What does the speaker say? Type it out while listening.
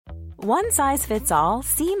One size fits all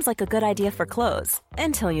seems like a good idea for clothes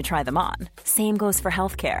until you try them on. Same goes for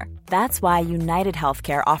healthcare. That's why United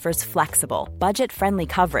Healthcare offers flexible, budget-friendly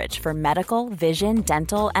coverage for medical, vision,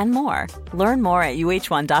 dental, and more. Learn more at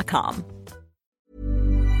uh1.com.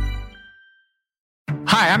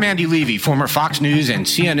 Hi, I'm Andy Levy, former Fox News and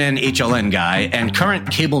CNN HLN guy and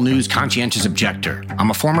current cable news conscientious objector.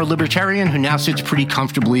 I'm a former libertarian who now sits pretty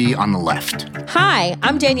comfortably on the left. Hi,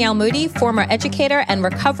 I'm Danielle Moody, former educator and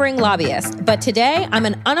recovering lobbyist. But today, I'm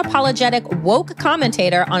an unapologetic woke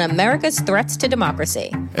commentator on America's threats to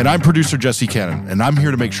democracy. And I'm producer Jesse Cannon, and I'm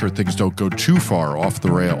here to make sure things don't go too far off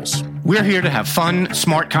the rails. We're here to have fun,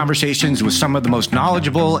 smart conversations with some of the most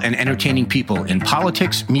knowledgeable and entertaining people in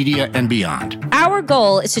politics, media, and beyond. Our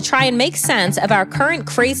goal is to try and make sense of our current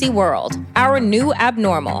crazy world, our new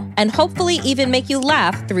abnormal, and hopefully even make you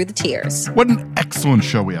laugh through the tears. What an excellent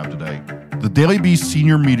show we have today. The Daily Beast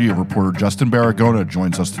senior media reporter Justin Baragona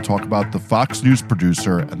joins us to talk about the Fox News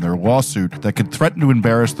producer and their lawsuit that could threaten to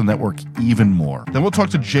embarrass the network even more. Then we'll talk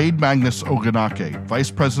to Jade Magnus Ogunake, Vice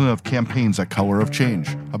President of Campaigns at Color of Change,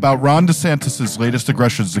 about Ron DeSantis' latest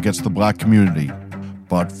aggressions against the black community.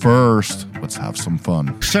 But first, let's have some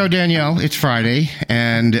fun. So, Danielle, it's Friday,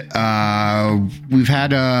 and we've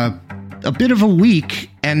had a bit of a week,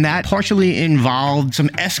 and that partially involved some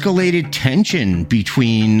escalated tension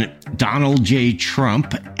between Donald J.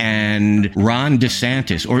 Trump and Ron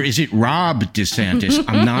DeSantis. Or is it Rob DeSantis?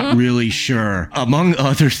 I'm not really sure. Among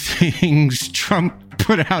other things, Trump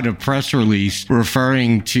put out a press release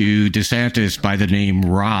referring to DeSantis by the name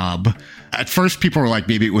Rob. At first, people were like,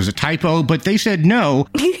 maybe it was a typo, but they said no.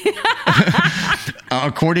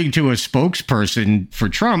 According to a spokesperson for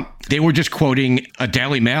Trump, they were just quoting a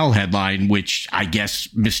Daily Mail headline, which I guess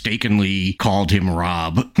mistakenly called him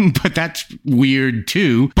Rob. But that's weird,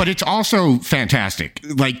 too. But it's also fantastic.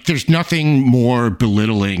 Like, there's nothing more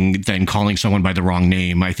belittling than calling someone by the wrong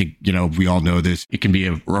name. I think, we all know this. It can be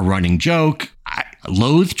a running joke. I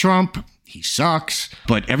loathe Trump. He sucks,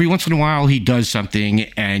 but every once in a while he does something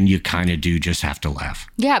and you kind of do just have to laugh.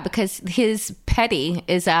 Yeah, because his petty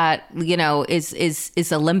is at,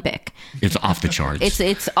 is Olympic. It's off the charts.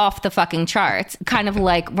 It's off the fucking charts. Kind of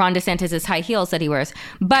like Ron DeSantis' high heels that he wears.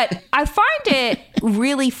 But I find it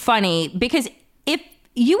really funny because if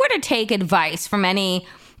you were to take advice from any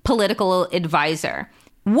political advisor,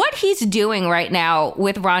 what he's doing right now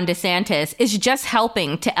with Ron DeSantis is just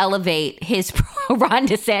helping to elevate his Ron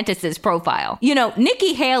DeSantis's profile.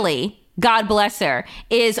 Nikki Haley, God bless her,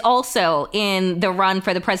 is also in the run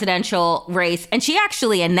for the presidential race, and she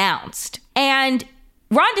actually announced. And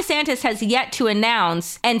Ron DeSantis has yet to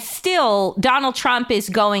announce, and still Donald Trump is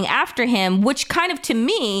going after him, which kind of, to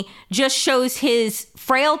me, just shows his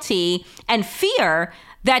frailty and fear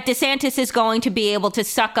that DeSantis is going to be able to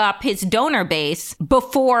suck up his donor base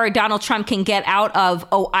before Donald Trump can get out of,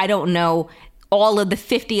 all of the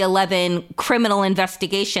 5011 criminal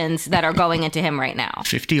investigations that are going into him right now.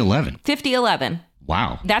 5011.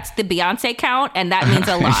 Wow. That's the Beyonce count, and that means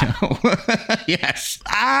a lot. Yes.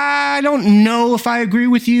 I don't know if I agree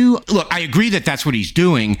with you. Look, I agree that that's what he's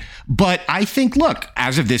doing, but I think,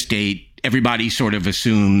 as of this date, everybody sort of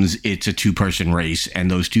assumes it's a two-person race,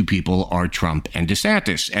 and those two people are Trump and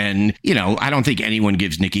DeSantis. And, I don't think anyone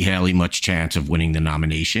gives Nikki Haley much chance of winning the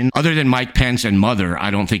nomination. Other than Mike Pence and Mother,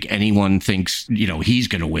 I don't think anyone thinks, he's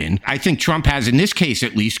going to win. I think Trump has, in this case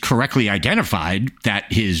at least, correctly identified that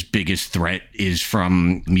his biggest threat is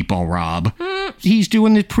from Meatball Rob. He's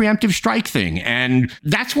doing the preemptive strike thing, and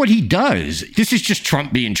that's what he does. This is just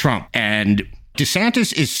Trump being Trump. And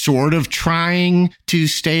DeSantis is sort of trying to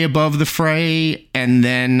stay above the fray, and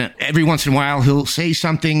then every once in a while he'll say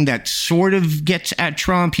something that sort of gets at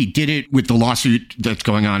Trump. He did it with the lawsuit that's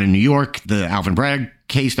going on in New York, the Alvin Bragg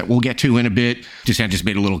case that we'll get to in a bit. DeSantis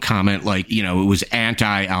made a little comment like, it was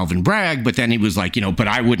anti-Alvin Bragg, but then he was like, but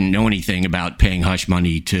I wouldn't know anything about paying hush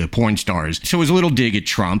money to porn stars. So it was a little dig at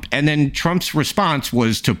Trump. And then Trump's response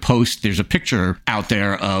was to post, there's a picture out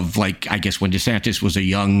there of I guess when DeSantis was a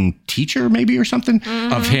young teacher maybe or something,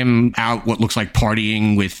 of him out what looks like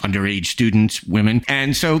partying with underage students, women.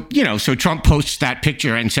 And so, so Trump posts that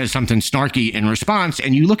picture and says something snarky in response.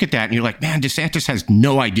 And you look at that and you're like, man, DeSantis has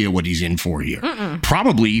no idea what he's in for here.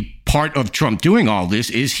 Probably part of Trump doing all this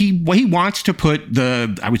is he wants to put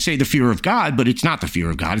I would say the fear of God, but it's not the fear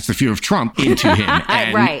of God. It's the fear of Trump into him.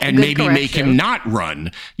 And, right. And maybe make him not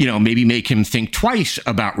run, maybe make him think twice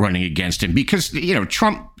about running against him because,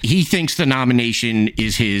 Trump, he thinks the nomination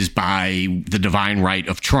is his by the divine right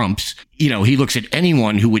of Trump's. he looks at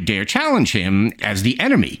anyone who would dare challenge him as the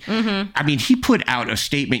enemy. I mean, he put out a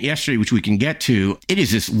statement yesterday, which we can get to. It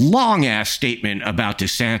is this long-ass statement about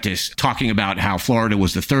DeSantis talking about how Florida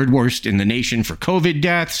was the third worst in the nation for COVID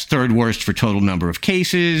deaths, third worst for total number of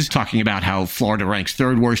cases, talking about how Florida ranks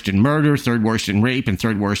third worst in murder, third worst in rape, and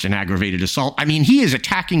third worst in aggravated assault. I mean, he is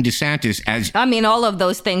attacking DeSantis as... I mean, all of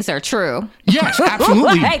those things are true. Yes,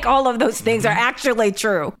 absolutely. Like, all of those things are actually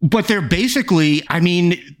true. But they're basically, I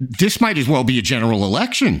mean, this might as well be a general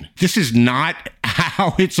election. This is not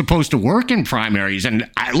how it's supposed to work in primaries. And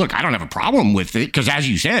I don't have a problem with it because, as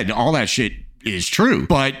you said, all that shit is true,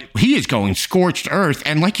 but he is going scorched earth.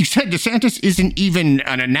 And like you said, DeSantis isn't even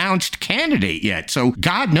an announced candidate yet. So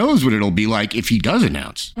God knows what it'll be like if he does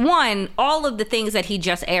announce. One, all of the things that he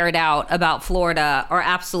just aired out about Florida are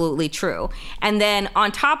absolutely true. And then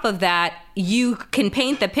on top of that, you can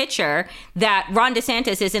paint the picture that Ron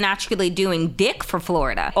DeSantis isn't actually doing dick for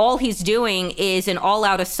Florida. All he's doing is an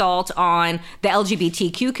all-out assault on the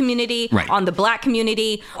LGBTQ community, right, on the Black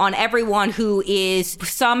community, on everyone who is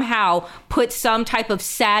somehow put some type of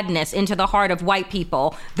sadness into the heart of white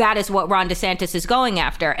people. That is what Ron DeSantis is going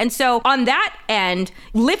after. And so on that end,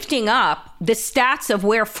 lifting up the stats of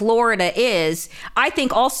where Florida is, I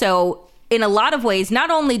think also in a lot of ways, not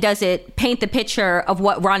only does it paint the picture of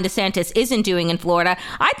what Ron DeSantis isn't doing in Florida,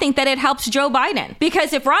 I think that it helps Joe Biden.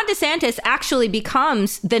 Because if Ron DeSantis actually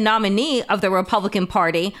becomes the nominee of the Republican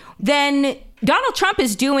Party, then Donald Trump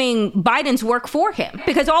is doing Biden's work for him.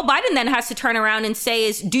 Because all Biden then has to turn around and say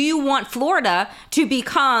is, do you want Florida to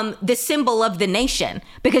become the symbol of the nation?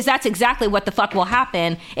 Because that's exactly what the fuck will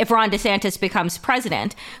happen if Ron DeSantis becomes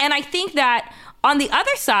president. And I think that on the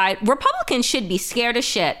other side, Republicans should be scared as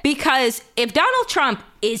shit, because if Donald Trump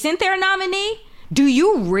isn't their nominee, do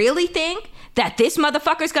you really think that this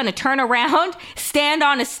motherfucker's going to turn around, stand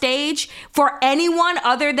on a stage for anyone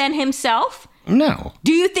other than himself? No.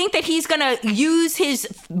 Do you think that he's going to use his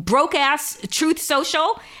broke-ass Truth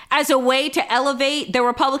Social as a way to elevate the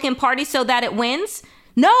Republican Party so that it wins?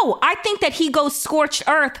 No, I think that he goes scorched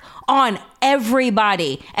earth on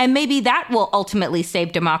everybody. And maybe that will ultimately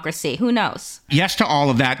save democracy. Who knows? Yes to all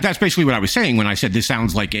of that. That's basically what I was saying when I said this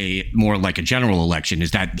sounds like more like a general election,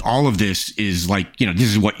 is that all of this is like, this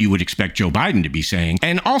is what you would expect Joe Biden to be saying.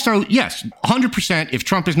 And also, yes, 100%, if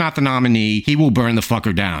Trump is not the nominee, he will burn the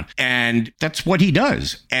fucker down. And that's what he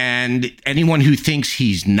does. And anyone who thinks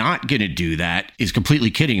he's not going to do that is completely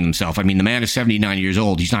kidding himself. I mean, the man is 79 years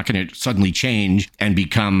old. He's not going to suddenly change and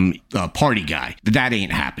become a party guy. That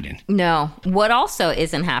ain't happening. No. What also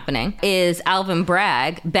isn't happening is Alvin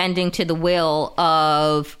Bragg bending to the will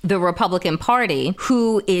of the Republican Party,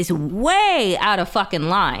 who is way out of fucking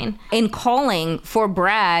line in calling for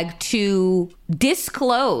Bragg to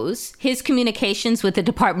disclose his communications with the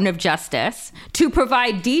Department of Justice, to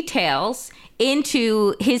provide details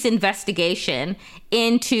into his investigation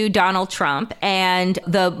into Donald Trump and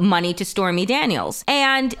the money to Stormy Daniels.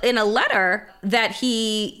 And in a letter that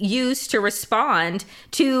he used to respond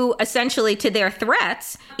to essentially to their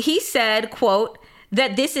threats, he said, quote,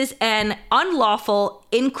 that this is an unlawful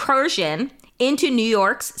incursion into New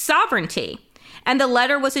York's sovereignty. And the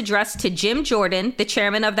letter was addressed to Jim Jordan, the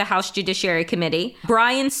chairman of the House Judiciary Committee,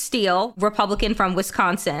 Brian Steele, Republican from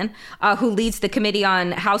Wisconsin, who leads the Committee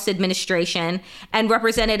on House Administration, and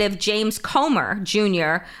Representative James Comer,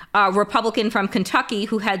 Jr., Republican from Kentucky,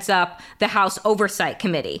 who heads up the House Oversight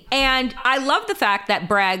Committee. And I love the fact that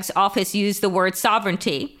Bragg's office used the word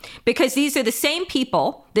sovereignty, because these are the same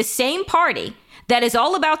people, the same party, that is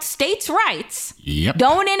all about states' rights. Yep.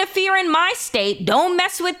 Don't interfere in my state. Don't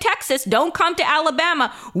mess with Texas. Don't come to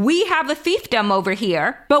Alabama. We have a fiefdom over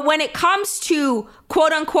here. But when it comes to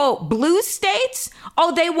quote unquote blue states,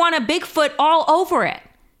 they want a Bigfoot all over it.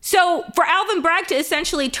 So for Alvin Bragg to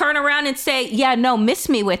essentially turn around and say, yeah, no, miss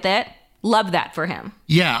me with it. Love that for him.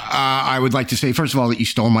 Yeah, I would like to say, first of all, that you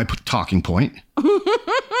stole my talking point.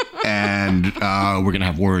 And we're going to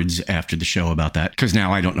have words after the show about that, because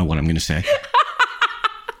now I don't know what I'm going to say.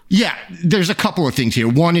 Yeah, there's a couple of things here.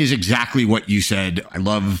 One is exactly what you said. I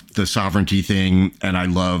love the sovereignty thing, and I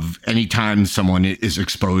love anytime someone is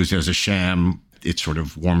exposed as a sham, it sort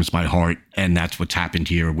of warms my heart. And that's what's happened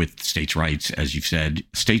here with states' rights, as you've said.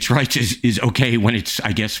 States' rights is okay when it's,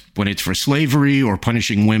 I guess, when it's for slavery or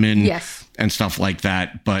punishing women. Yes. and stuff like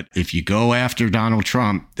that. But if you go after Donald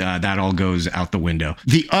Trump, that all goes out the window.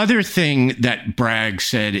 The other thing that Bragg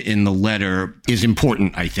said in the letter is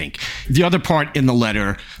important, I think. The other part in the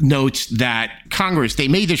letter notes that Congress, they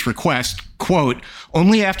made this request, quote,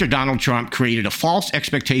 only after Donald Trump created a false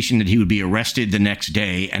expectation that he would be arrested the next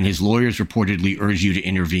day, and his lawyers reportedly urged you to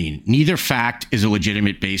intervene. Neither fact is a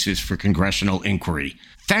legitimate basis for congressional inquiry.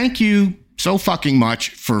 Thank you so fucking much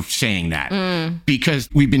for saying that, because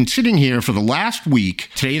we've been sitting here for the last week.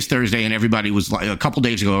 Today is Thursday, and everybody was like, a couple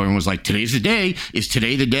days ago, everyone was like, today's the day. Is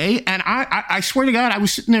today the day? And I swear to God, I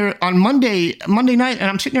was sitting there on Monday night, and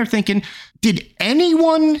I'm sitting there thinking, did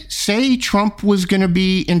anyone say Trump was going to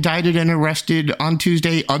be indicted and arrested on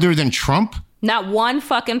Tuesday other than Trump? Not one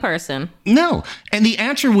fucking person. No. And the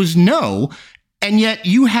answer was no. And yet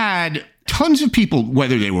you had tons of people,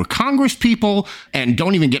 whether they were Congress people, and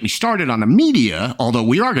don't even get me started on the media, although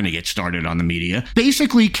we are going to get started on the media,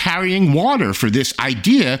 basically carrying water for this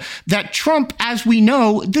idea that Trump, as we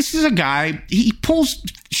know, this is a guy, he pulls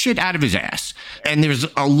shit out of his ass. And there's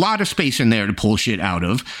a lot of space in there to pull shit out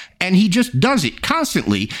of. And he just does it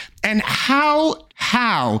constantly. And how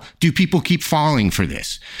do people keep falling for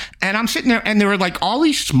this? And I'm sitting there, and there are like all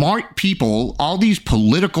these smart people, all these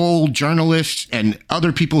political journalists and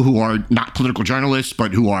other people who are not political journalists,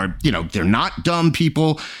 but who are, they're not dumb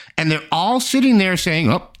people. And they're all sitting there saying,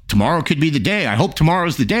 oh, tomorrow could be the day. I hope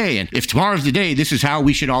tomorrow's the day. And if tomorrow's the day, this is how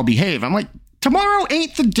we should all behave. I'm like, tomorrow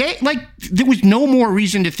ain't the day. Like, there was no more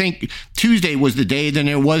reason to think Tuesday was the day than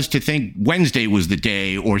there was to think Wednesday was the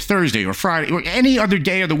day, or Thursday or Friday or any other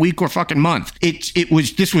day of the week or fucking month.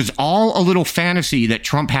 This was all a little fantasy that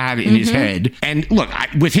Trump had in his head. And look,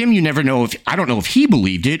 with him, you never know I don't know if he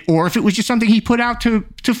believed it or if it was just something he put out to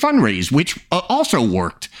fundraise, which also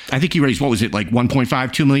worked. I think he raised, what was it, like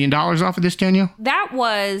 $1.5-2 million off of this, Danielle? That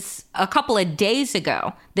was a couple of days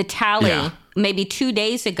ago. The tally, maybe 2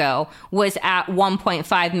 days ago, was at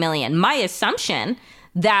 1.5 million. My assumption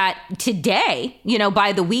that today,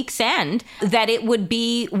 by the week's end, that it would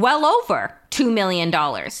be well over $2 million.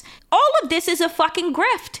 All of this is a fucking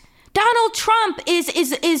grift. Donald Trump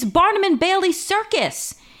is Barnum and Bailey's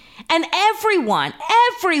circus. And everyone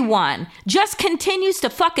just continues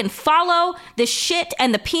to fucking follow the shit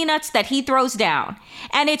and the peanuts that he throws down.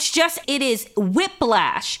 And it is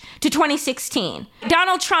whiplash to 2016.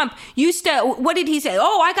 Donald Trump used to, what did he say?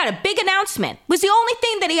 Oh, I got a big announcement. Was the only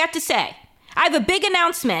thing that he had to say. I have a big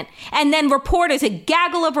announcement. And then a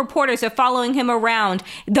gaggle of reporters are following him around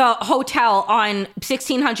the hotel on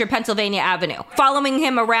 1600 Pennsylvania Avenue, following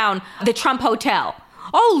him around the Trump Hotel.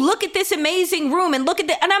 Oh, look at this amazing room and look at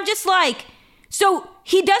and I'm just like, so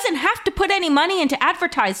he doesn't have to put any money into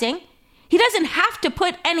advertising. He doesn't have to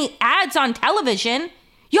put any ads on television.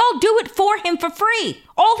 Y'all do it for him for free.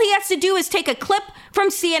 All he has to do is take a clip from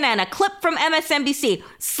CNN, a clip from MSNBC,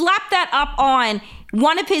 slap that up on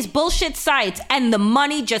one of his bullshit sites, and the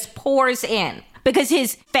money just pours in. Because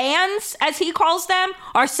his fans, as he calls them,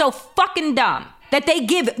 are so fucking dumb that they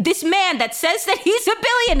give this man that says that he's a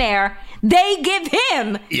billionaire, they give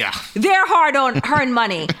him their hard-earned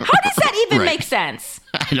money. How does that even make sense?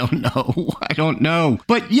 I don't know.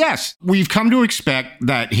 But yes, we've come to expect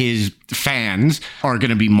that his fans are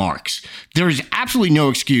going to be marks. There is absolutely no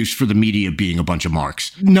excuse for the media being a bunch of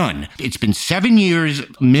marks. None. It's been 7 years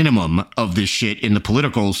minimum of this shit in the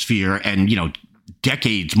political sphere, and,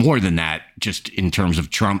 decades more than that, just in terms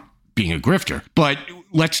of Trump being a grifter. But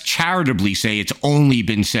let's charitably say it's only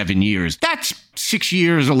been 7 years. That's 6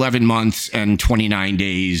 years, 11 months, and 29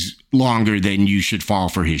 days longer than you should fall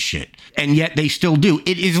for his shit. And yet they still do.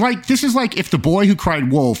 This is like if The Boy Who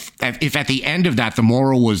Cried Wolf, if at the end of that, the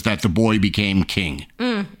moral was that the boy became king.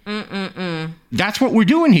 That's what we're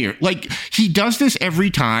doing here. Like, he does this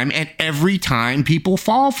every time, and every time people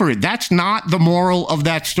fall for it. That's not the moral of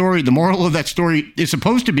that story. The moral of that story is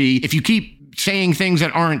supposed to be, if you keep saying things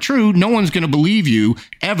that aren't true, no one's going to believe you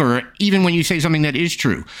ever, even when you say something that is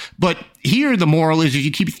true. But here, the moral is if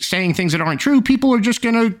you keep saying things that aren't true, people are just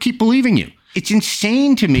going to keep believing you. It's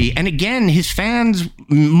insane to me. And again, his fans,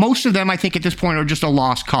 most of them, I think at this point, are just a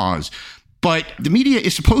lost cause. But the media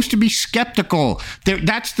is supposed to be skeptical.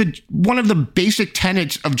 That's one of the basic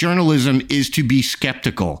tenets of journalism, is to be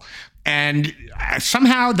skeptical. And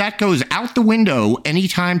somehow that goes out the window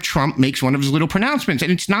anytime Trump makes one of his little pronouncements.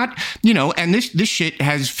 And it's not, and this shit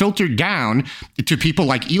has filtered down to people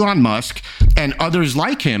like Elon Musk and others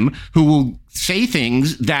like him who will say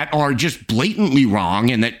things that are just blatantly wrong.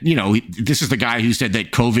 And that, this is the guy who said that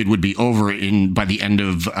COVID would be over by the end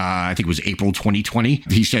of, I think it was April 2020.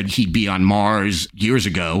 He said he'd be on Mars years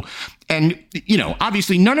ago. And,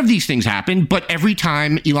 obviously none of these things happen, but every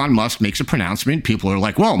time Elon Musk makes a pronouncement, people are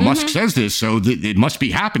like, well, Musk says this, so it must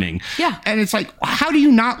be happening. Yeah. And it's like, how do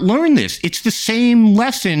you not learn this? It's the same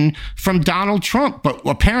lesson from Donald Trump, but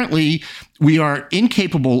apparently we are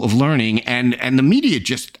incapable of learning, and the media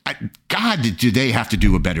just, God, do they have to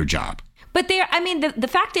do a better job? But the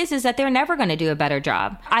fact is that they're never going to do a better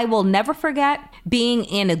job. I will never forget being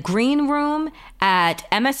in a green room at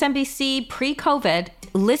MSNBC pre-COVID,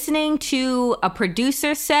 listening to a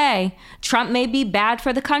producer say, Trump may be bad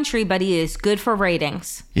for the country, but he is good for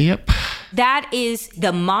ratings. Yep. That is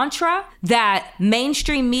the mantra that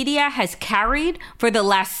mainstream media has carried for the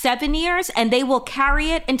last 7 years, and they will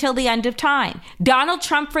carry it until the end of time. Donald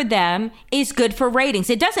Trump for them is good for ratings.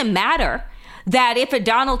 It doesn't matter that if a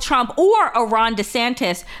Donald Trump or a Ron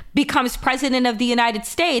DeSantis becomes president of the United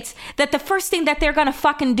States, that the first thing that they're going to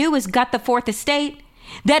fucking do is gut the fourth estate.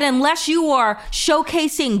 That unless you are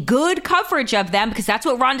showcasing good coverage of them, because that's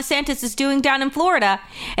what Ron DeSantis is doing down in Florida,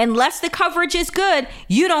 unless the coverage is good,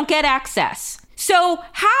 you don't get access. So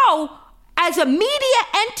how, as a media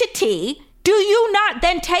entity, do you not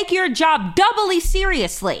then take your job doubly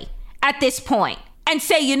seriously at this point and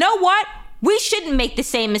say, you know what? We shouldn't make the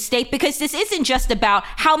same mistake, because this isn't just about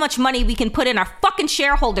how much money we can put in our fucking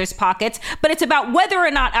shareholders' pockets, but it's about whether or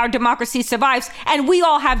not our democracy survives and we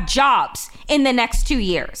all have jobs in the next 2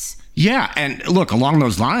 years. Yeah. And look, along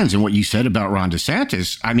those lines and what you said about Ron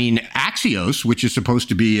DeSantis, I mean, Axios, which is supposed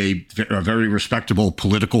to be a very respectable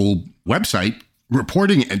political website,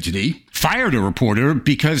 reporting entity, fired a reporter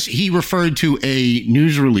because he referred to a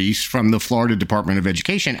news release from the Florida Department of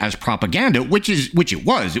Education as propaganda, which it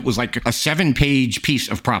was. It was like a 7-page piece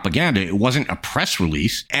of propaganda. It wasn't a press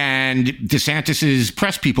release. And DeSantis's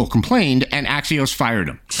press people complained, and Axios fired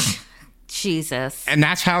him. Jesus. And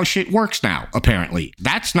that's how shit works now, apparently.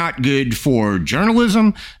 That's not good for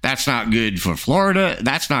journalism. That's not good for Florida.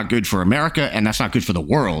 That's not good for America. And that's not good for the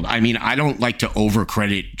world. I mean, I don't like to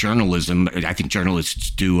overcredit journalism. I think journalists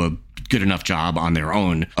do a good enough job on their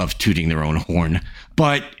own of tooting their own horn.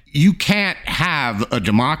 But you can't have a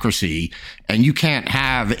democracy, and you can't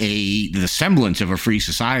have the semblance of a free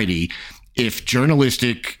society if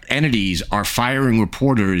journalistic entities are firing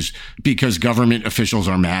reporters because government officials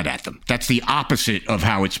are mad at them. That's the opposite of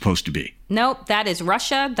how it's supposed to be. Nope, that is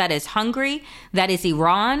Russia, that is Hungary, that is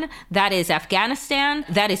Iran, that is Afghanistan,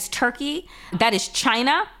 that is Turkey, that is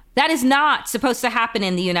China. That is not supposed to happen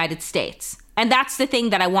in the United States. And that's the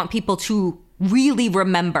thing that I want people to really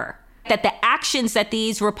remember, that the actions that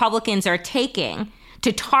these Republicans are taking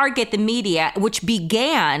to target the media, which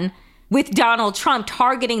began with Donald Trump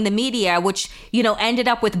targeting the media, which, ended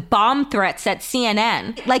up with bomb threats at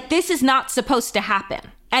CNN. Like, this is not supposed to happen.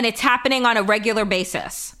 And it's happening on a regular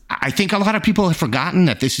basis. I think a lot of people have forgotten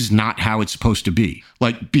that this is not how it's supposed to be.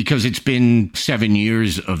 Like, because it's been 7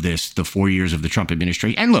 years of this, the 4 years of the Trump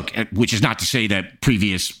administration. And look, which is not to say that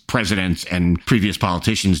previous presidents and previous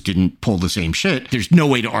politicians didn't pull the same shit. There's no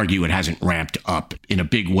way to argue it hasn't ramped up in a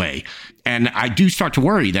big way. And I do start to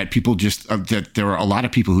worry that people that there are a lot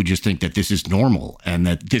of people who just think that this is normal and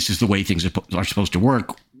that this is the way things are supposed to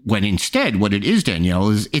work. When instead, what it is, Danielle,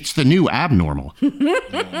 is it's the new abnormal.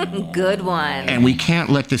 Good one. And we can't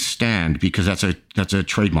let this stand because that's a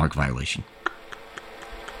trademark violation.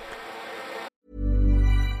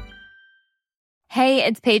 Hey,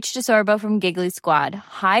 it's Paige DeSorbo from Giggly Squad.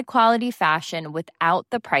 High quality fashion without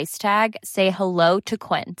the price tag. Say hello to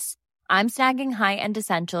Quince. I'm snagging high-end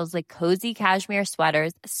essentials like cozy cashmere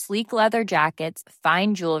sweaters, sleek leather jackets,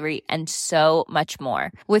 fine jewelry, and so much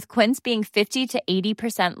more. With Quince being 50 to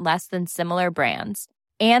 80% less than similar brands.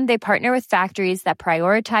 And they partner with factories that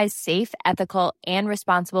prioritize safe, ethical, and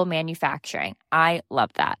responsible manufacturing. I love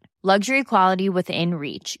that. Luxury quality within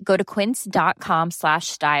reach. Go to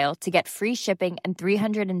quince.com/style to get free shipping and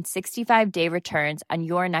 365-day returns on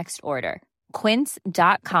your next order.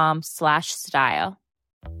 Quince.com/style.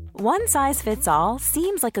 One size fits all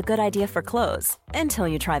seems like a good idea for clothes until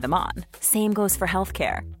you try them on. Same goes for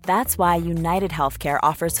healthcare. That's why United Healthcare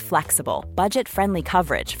offers flexible, budget-friendly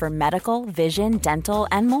coverage for medical, vision, dental,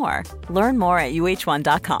 and more. Learn more at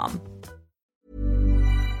uh1.com.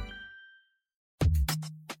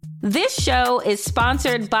 This show is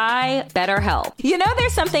sponsored by BetterHelp.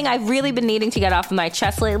 There's something I've really been needing to get off of my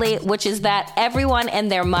chest lately, which is that everyone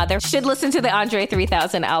and their mother should listen to the Andre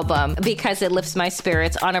 3000 album because it lifts my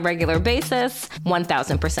spirits on a regular basis,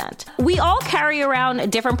 1000%. We all carry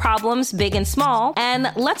around different problems, big and small,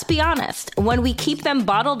 and let's be honest, when we keep them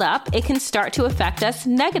bottled up, it can start to affect us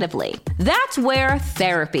negatively. That's where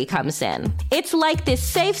therapy comes in. It's like this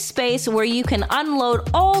safe space where you can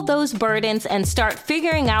unload all those burdens and start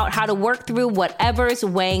figuring out out how to work through whatever's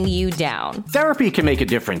weighing you down. Therapy can make a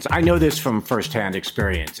difference. I know this from firsthand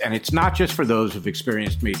experience, and it's not just for those who've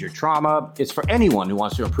experienced major trauma. It's for anyone who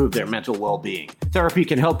wants to improve their mental well-being. Therapy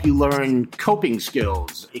can help you learn coping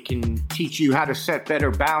skills. It can teach you how to set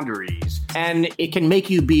better boundaries, and it can make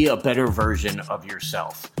you be a better version of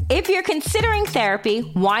yourself. If you're considering therapy,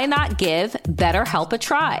 why not give BetterHelp a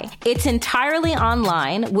try? It's entirely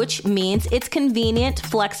online, which means it's convenient,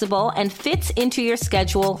 flexible, and fits into your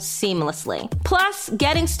schedule seamlessly. Plus,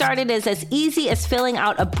 getting started is as easy as filling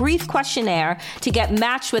out a brief questionnaire to get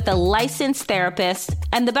matched with a licensed therapist.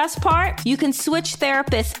 And the best part? You can switch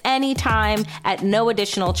therapists anytime at no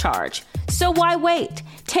additional charge. So why wait?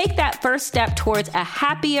 Take that first step towards a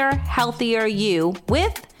happier, healthier you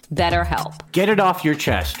with BetterHelp. Get it off your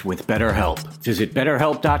chest with BetterHelp. Visit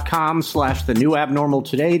BetterHelp.com/thenewabnormal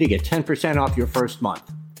today to get 10% off your first month.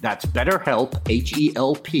 That's BetterHelp,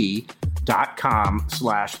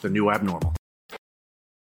 HELP.com/thenewabnormal.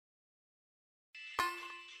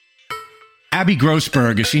 Abby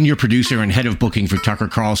Grossberg, a senior producer and head of booking for Tucker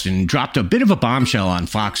Carlson, dropped a bit of a bombshell on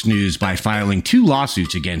Fox News by filing 2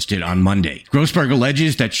 lawsuits against it on Monday. Grossberg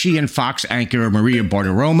alleges that she and Fox anchor Maria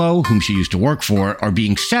Bartiromo, whom she used to work for, are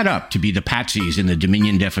being set up to be the patsies in the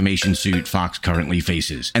Dominion defamation suit Fox currently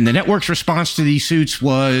faces. And the network's response to these suits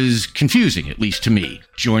was confusing, at least to me.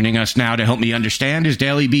 Joining us now to help me understand is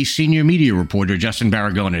Daily Beast senior media reporter Justin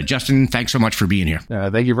Baragona. Justin, thanks so much for being here.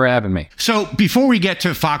 Thank you for having me. So before we get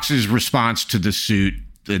to Fox's response to the suit,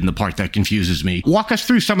 in the part that confuses me, walk us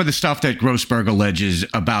through some of the stuff that Grossberg alleges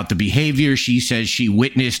about the behavior she says she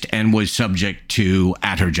witnessed and was subject to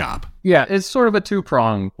at her job. Yeah, it's sort of a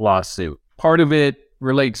two-pronged lawsuit. Part of it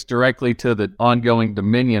relates directly to the ongoing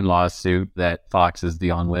Dominion lawsuit that Fox is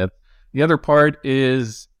dealing with. The other part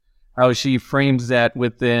is how she frames that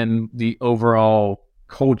within the overall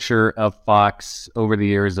culture of Fox over the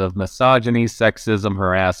years of misogyny, sexism,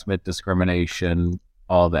 harassment, discrimination,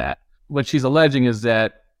 all that. What she's alleging is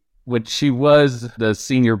that when she was the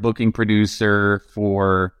senior booking producer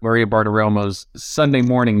for Maria Bartiromo's Sunday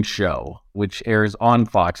morning show, which airs on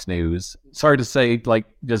Fox News, it's hard to say, like,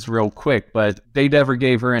 just real quick, but they never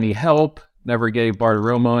gave her any help, never gave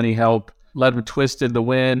Bartiromo any help, let her twist in the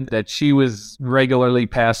wind, that she was regularly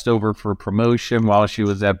passed over for promotion while she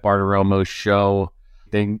was at Bartiromo's show.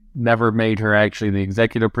 They never made her actually the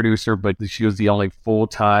executive producer, but she was the only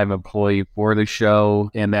full-time employee for the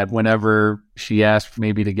show. And that whenever she asked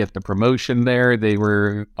maybe to get the promotion there, they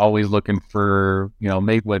were always looking for,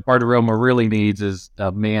 maybe what Bartiromo really needs is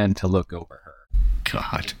a man to look over her.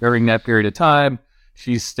 God. During that period of time,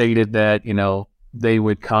 she stated that, they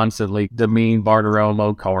would constantly demean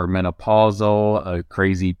Bartiromo, call her menopausal, a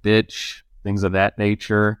crazy bitch, things of that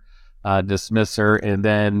nature, dismiss her. And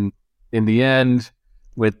then in the end,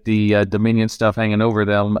 with the Dominion stuff hanging over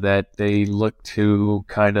them, that they look to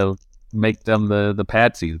kind of make them the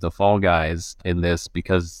patsies, the fall guys in this,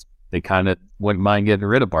 because they kind of wouldn't mind getting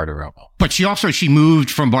rid of Bartiromo. But she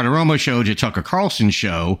moved from Bartiromo's show to Tucker Carlson's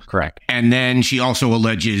show. Correct. And then she also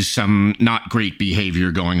alleges some not great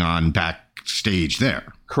behavior going on backstage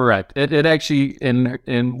there. Correct. It actually,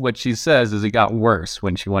 in what she says, is it got worse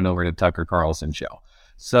when she went over to Tucker Carlson's show.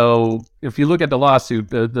 So if you look at the lawsuit,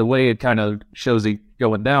 the way it kind of shows it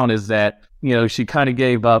going down is that, she kind of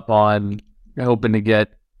gave up on hoping to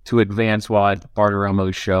get to advance while at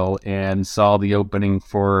Bartiromo's show and saw the opening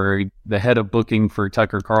for the head of booking for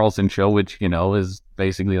Tucker Carlson's show, which, is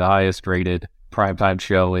basically the highest rated primetime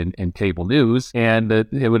show in cable news. And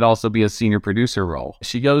it would also be a senior producer role.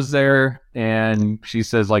 She goes there and she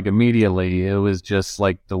says, like, immediately, it was just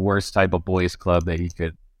like the worst type of boys club that you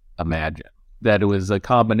could imagine. That it was a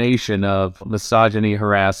combination of misogyny,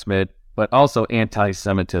 harassment, but also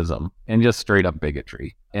anti-Semitism and just straight up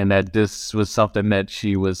bigotry. And that this was something that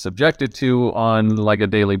she was subjected to on like a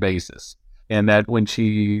daily basis. And that when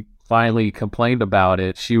she finally complained about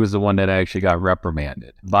it, she was the one that actually got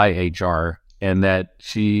reprimanded by HR. And that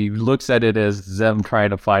she looks at it as them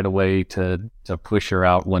trying to find a way to push her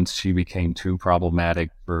out once she became too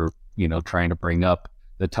problematic for, trying to bring up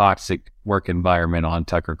the toxic work environment on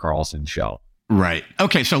Tucker Carlson's show. Right.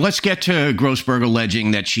 Okay, so let's get to Grossberg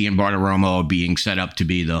alleging that she and Bartiromo are being set up to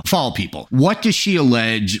be the fall people. What does she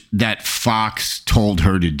allege that Fox told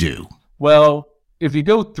her to do? Well, if you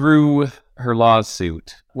go through her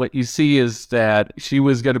lawsuit, what you see is that she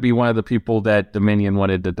was going to be one of the people that Dominion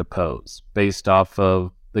wanted to depose based off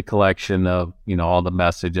of the collection of, all the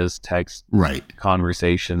messages, texts, right,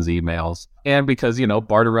 conversations, emails. And because,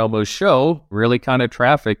 Bartiromo's show really kind of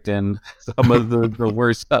trafficked in some of the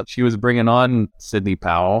worst stuff. She was bringing on Sidney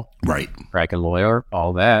Powell, right, Kraken lawyer,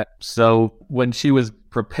 all that. So when she was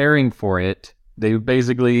preparing for it, They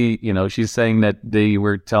basically, she's saying that they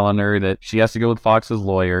were telling her that she has to go with Fox's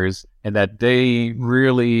lawyers and that they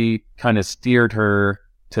really kind of steered her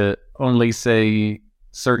to only say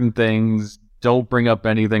certain things, don't bring up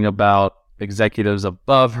anything about executives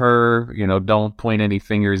above her, don't point any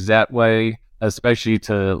fingers that way, especially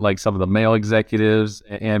to like some of the male executives,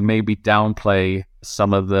 and maybe downplay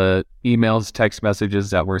some of the emails, text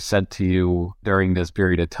messages that were sent to you during this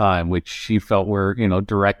period of time, which she felt were,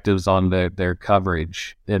 directives on their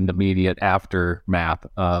coverage in the immediate aftermath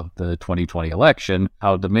of the 2020 election.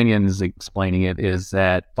 How Dominion's explaining it is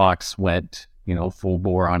that Fox went, full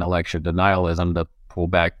bore on election denialism to pull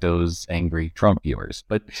back those angry Trump viewers.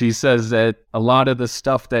 But she says that a lot of the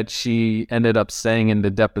stuff that she ended up saying in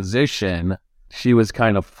the deposition, she was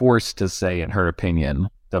kind of forced to say, in her opinion.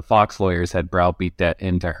 The Fox lawyers had browbeat that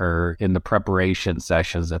into her in the preparation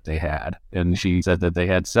sessions that they had. And she said that they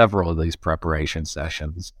had several of these preparation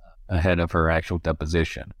sessions ahead of her actual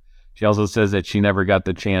deposition. She also says that she never got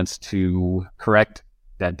the chance to correct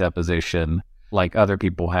that deposition like other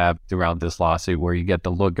people have throughout this lawsuit, where you get to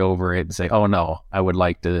look over it and say, oh no, I would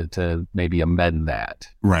like to maybe amend that.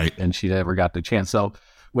 Right. And she never got the chance. So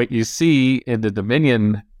what you see in the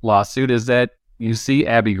Dominion lawsuit is that you see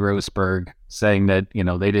Abby Grossberg saying that,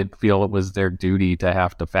 they didn't feel it was their duty to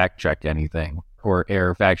have to fact check anything or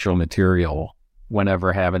air factual material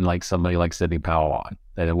whenever having like somebody like Sidney Powell on,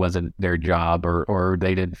 that it wasn't their job, or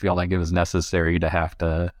they didn't feel like it was necessary to have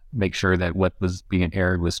to make sure that what was being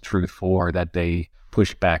aired was truthful, or that they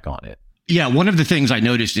pushed back on it. Yeah, one of the things I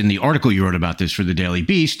noticed in the article you wrote about this for the Daily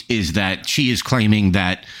Beast is that she is claiming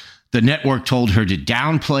that the network told her to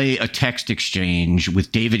downplay a text exchange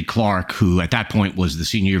with David Clark, who at that point was the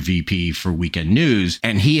senior VP for Weekend News.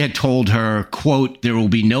 And he had told her, quote, there will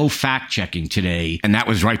be no fact checking today. And that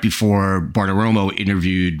was right before Bartiromo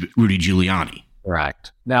interviewed Rudy Giuliani.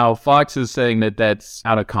 Correct. Now, Fox is saying that that's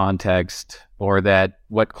out of context, or that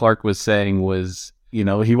what Clark was saying was,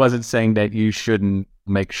 he wasn't saying that you shouldn't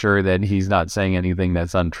make sure that he's not saying anything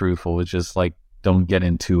that's untruthful. It's just like, don't get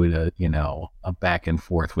into it, a back and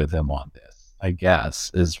forth with him on this, I guess,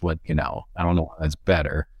 is what, I don't know why that's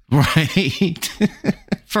better. Right.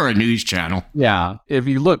 For a news channel. Yeah. If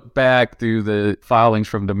you look back through the filings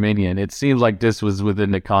from Dominion, it seems like this was within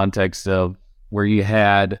the context of where you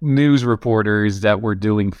had news reporters that were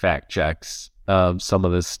doing fact checks of some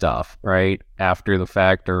of this stuff, right? After the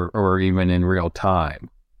fact, or even in real time.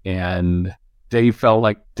 And they felt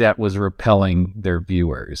like that was repelling their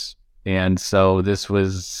viewers. And so this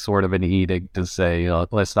was sort of an edict to say,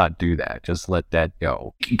 let's not do that. Just let that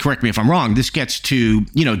go. Correct me if I'm wrong. This gets to,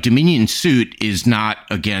 Dominion's suit is not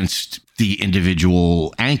against the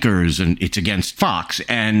individual anchors, and it's against Fox.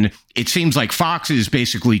 And it seems like Fox is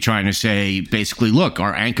basically trying to say, look,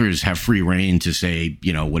 our anchors have free reign to say,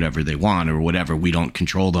 whatever they want or whatever. We don't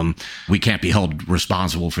control them. We can't be held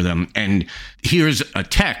responsible for them. And here's a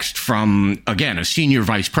text from, again, a senior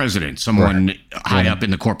vice president, someone high up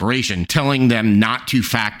in the corporation, telling them not to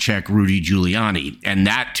fact check Rudy Giuliani. And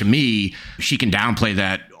that, to me, she can downplay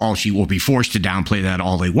that she will be forced to downplay that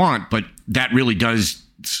all they want. But that really does,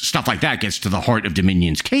 stuff like that gets to the heart of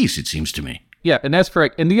Dominion's case, it seems to me. Yeah, and that's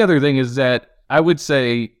correct. And the other thing is that I would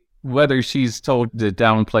say whether she's told to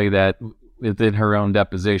downplay that within her own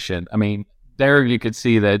deposition, I mean, there you could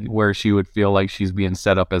see that where she would feel like she's being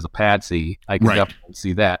set up as a patsy. I can definitely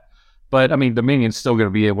see that. But I mean, Dominion's still going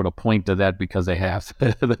to be able to point to that because they have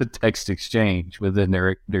the text exchange within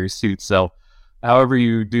their suit. So however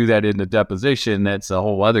you do that in the deposition, that's a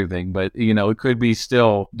whole other thing. But, it could be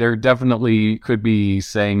still, there definitely could be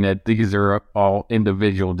saying that these are all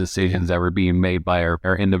individual decisions that were being made by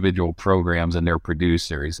our individual programs and their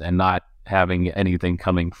producers, and not having anything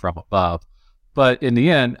coming from above. But in the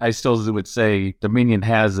end, I still would say Dominion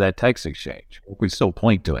has that text exchange. We still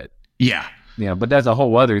point to it. Yeah. Yeah, but that's a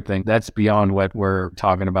whole other thing. That's beyond what we're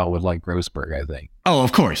talking about with like Grossberg, I think. Oh,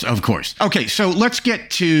 of course. Okay, so let's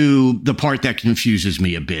get to the part that confuses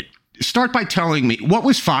me a bit. Start by telling me, what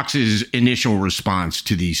was Fox's initial response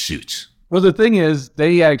to these suits? Well, the thing is,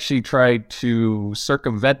 they actually tried to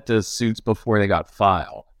circumvent the suits before they got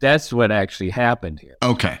filed. That's what actually happened here.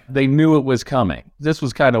 Okay. They knew it was coming. This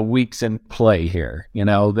was kind of weeks in play here,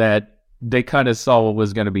 that they kind of saw what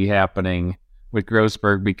was going to be happening with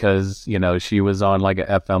Grossberg because, she was on like a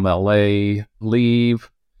FMLA leave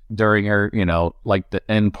during her, like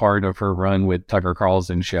the end part of her run with Tucker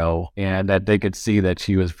Carlson show, and that they could see that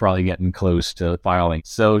she was probably getting close to filing.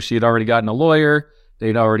 So she had already gotten a lawyer.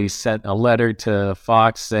 They'd already sent a letter to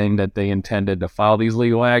Fox saying that they intended to file these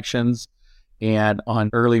legal actions. And on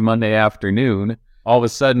early Monday afternoon, all of a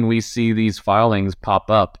sudden we see these filings pop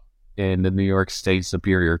up in the New York State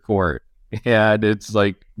Superior Court. And it's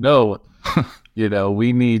like, no,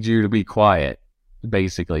 we need you to be quiet.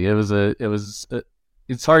 Basically,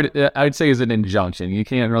 it's hard. I'd say it's an injunction. You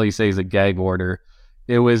can't really say it's a gag order.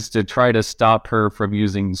 It was to try to stop her from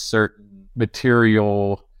using certain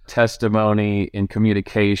material, testimony, and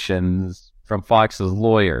communications from Fox's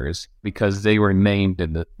lawyers because they were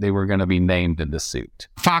going to be named in the suit.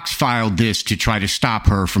 Fox filed this to try to stop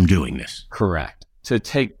her from doing this. Correct. To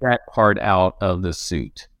take that part out of the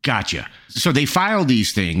suit. Gotcha. So they file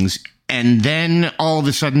these things, and then all of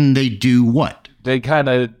a sudden they do what? They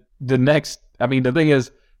the thing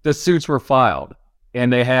is, the suits were filed,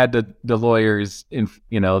 and they had the lawyers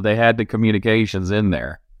they had the communications in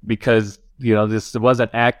there because, this wasn't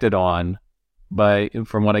acted on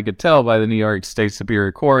from what I could tell, by the New York State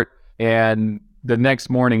Superior Court. And the next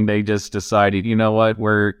morning they just decided, you know what,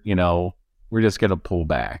 we're just going to pull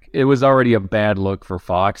back. It was already a bad look for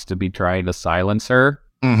Fox to be trying to silence her.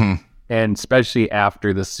 Mm-hmm. And especially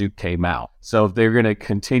after the suit came out. So if they're going to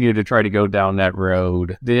continue to try to go down that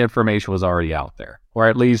road, the information was already out there. Or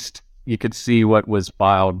at least you could see what was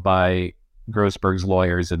filed by Grossberg's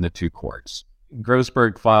lawyers in the two courts.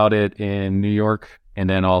 Grossberg filed it in New York and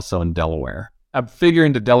then also in Delaware. I'm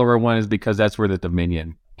figuring the Delaware one is because that's where the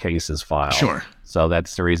Dominion case is filed. Sure. So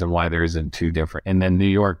that's the reason why there's in two different. And then New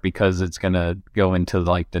York, because it's going to go into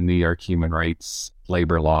the New York human rights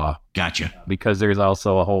labor law. Gotcha. Because there's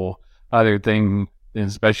also a whole other thing,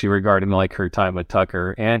 especially regarding her time with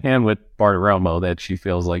Tucker and with Bartiromo, that she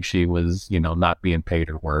feels like she was, not being paid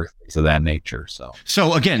her worth, of that nature.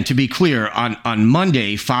 So again, to be clear, on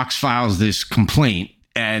Monday, Fox files this complaint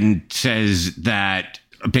and says that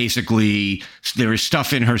basically there is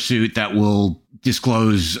stuff in her suit that will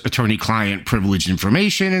disclose attorney-client privileged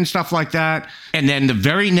information and stuff like that. And then the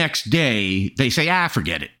very next day, they say,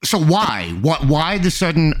 forget it. So why? Why the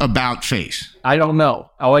sudden about face? I don't know.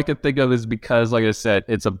 All I could think of is because, like I said,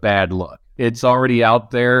 it's a bad look. It's already out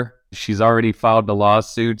there. She's already filed the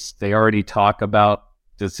lawsuits. They already talk about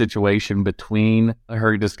the situation between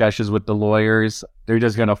her discussions with the lawyers. They're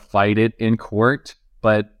just going to fight it in court.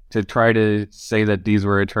 But to try to say that these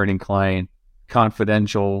were attorney-client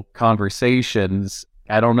confidential conversations,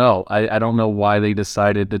 I don't know. I don't know why they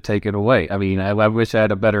decided to take it away. I mean, I wish I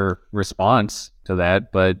had a better response to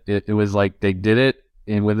that, but it was like they did it,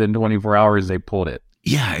 and within 24 hours, they pulled it.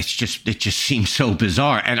 Yeah, it just seems so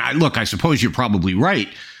bizarre. And I suppose you're probably right.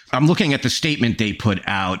 I'm looking at the statement they put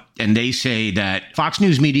out, and they say that Fox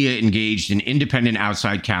News Media engaged an independent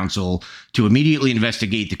outside counsel to immediately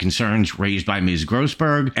investigate the concerns raised by Ms.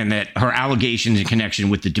 Grossberg, and that her allegations in connection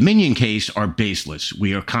with the Dominion case are baseless.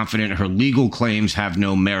 We are confident her legal claims have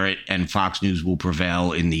no merit, and Fox News will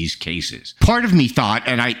prevail in these cases. Part of me thought,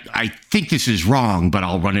 and I think this is wrong, but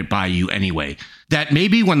I'll run it by you anyway, that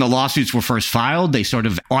maybe when the lawsuits were first filed, they sort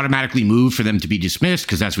of automatically moved for them to be dismissed,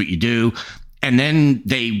 because that's what you do. And then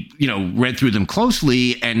they, read through them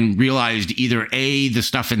closely and realized either A, the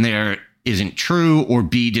stuff in there isn't true, or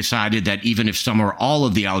B, decided that even if some or all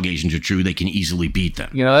of the allegations are true, they can easily beat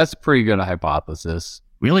them. That's a pretty good hypothesis.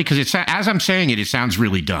 Really? Because as I'm saying it sounds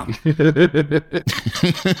really dumb. The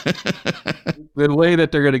way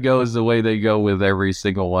that they're going to go is the way they go with every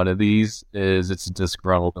single one of these, is it's a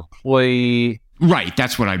disgruntled employee. Right.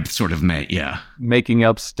 That's what I sort of meant. Yeah. Making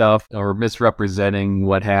up stuff or misrepresenting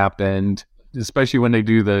what happened, especially when they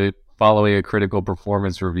do the following a critical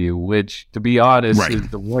performance review, which, to be honest, right, is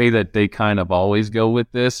the way that they kind of always go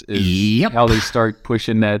with this, is how they start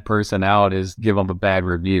pushing that person out is give them a bad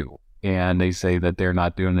review. And they say that they're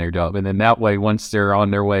not doing their job. And then that way, once they're on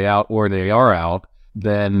their way out or they are out,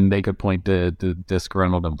 then they could point to the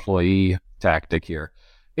disgruntled employee tactic here.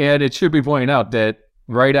 And it should be pointed out that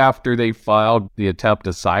right after they filed the attempt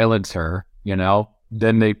to silence her,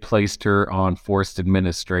 then they placed her on forced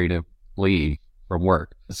administrative leave from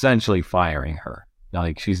work, essentially firing her.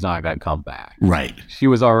 Like, she's not going to come back. Right. She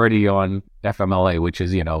was already on FMLA, which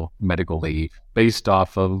is, medical leave, based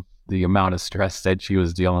off of the amount of stress that she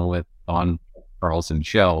was dealing with on Carlson's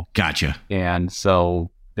show. Gotcha. And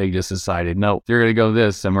so they just decided, no, you're going to go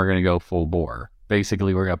this, and we're going to go full bore.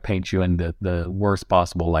 Basically, we're going to paint you in the worst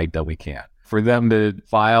possible light that we can. For them to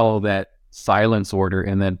file that silence order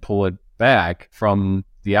and then pull it back from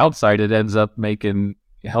the outside, it ends up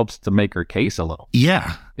helps to make her case a little.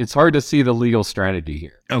 Yeah. It's hard to see the legal strategy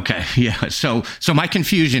here. Okay. Yeah. So my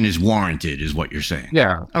confusion is warranted, is what you're saying.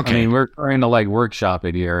 Yeah. Okay. I mean, we're trying to workshop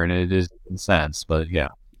it here, and it is in sense, but yeah.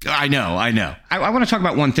 I know. I want to talk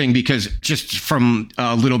about one thing because just from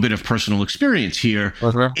a little bit of personal experience here,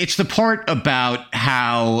 it's the part about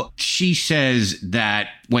how she says that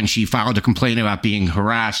when she filed a complaint about being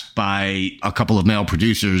harassed by a couple of male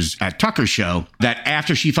producers at Tucker's show, that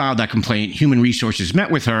after she filed that complaint, Human Resources met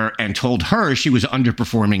with her and told her she was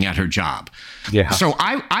underperforming at her job. Yeah. So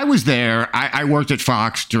I was there. I worked at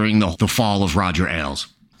Fox during the fall of Roger Ailes.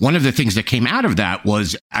 One of the things that came out of that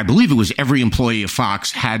was, I believe it was every employee of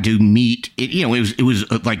Fox had to meet, it was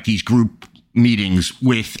like these group meetings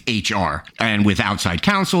with HR and with outside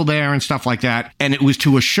counsel there and stuff like that. And it was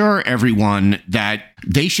to assure everyone that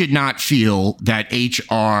they should not feel that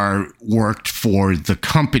HR worked for the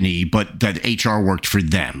company, but that HR worked for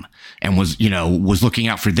them and was looking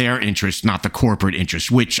out for their interests, not the corporate interests,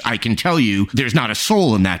 which I can tell you there's not a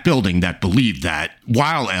soul in that building that believed that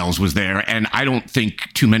while Ailes was there. And I don't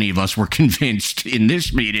think too many of us were convinced in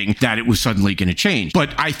this meeting that it was suddenly going to change.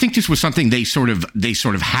 But I think this was something they sort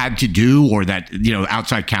of had to do, or that,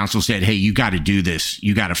 outside counsel said, hey, you got to do this.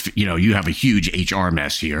 You got to, you have a huge HR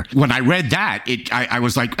mess here. When I read that, I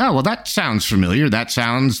was like, oh, well, that sounds familiar. That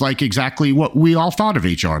sounds like exactly what we all thought of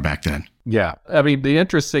HR back then. Yeah. I mean, the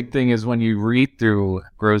interesting thing is when you read through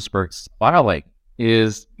Grossberg's filing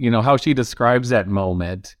is, how she describes that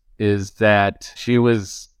moment is that she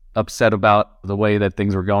was upset about the way that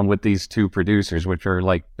things were going with these two producers, which are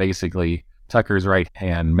like basically Tucker's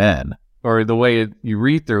right-hand men. Or the way you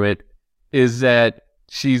read through it is that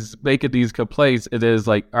she's making these complaints. It is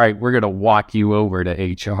like, all right, we're going to walk you over to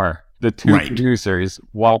HR. The two producers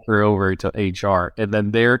walk her over to HR, and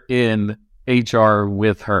then they're in HR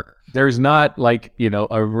with her. There's not like,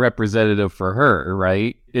 a representative for her,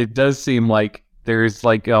 right? It does seem like there's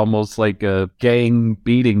like almost like a gang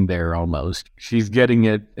beating there almost. She's getting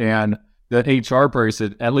it, and the HR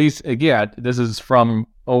person, at least, again, this is from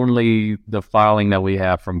only the filing that we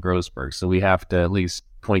have from Grossberg, so we have to at least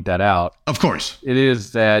point that out. Of course. It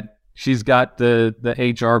is that she's got the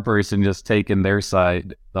HR person just taking their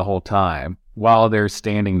side the whole time while they're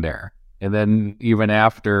standing there. And then even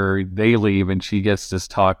after they leave and she gets this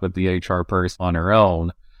talk with the HR person on her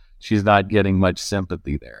own, she's not getting much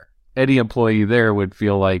sympathy there. Any employee there would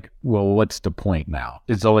feel like, well, what's the point now?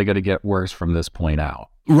 It's only going to get worse from this point out.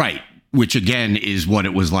 Right. Which again is what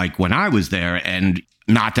it was like when I was there. And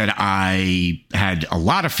not that I had a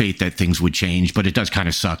lot of faith that things would change, but it does kind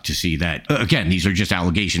of suck to see that. Again, these are just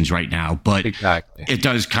allegations right now, but exactly. It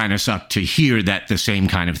does kind of suck to hear that the same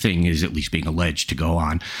kind of thing is at least being alleged to go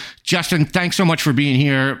on. Justin, thanks so much for being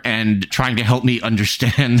here and trying to help me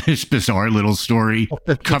understand this bizarre little story.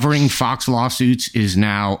 Covering Fox lawsuits is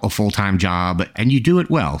now a full-time job, and you do it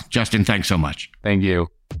well. Justin, thanks so much. Thank you.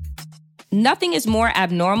 Nothing is more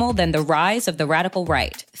abnormal than the rise of the radical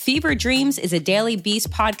right. Fever Dreams is a Daily Beast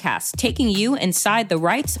podcast taking you inside the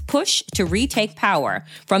right's push to retake power,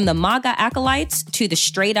 from the MAGA acolytes to the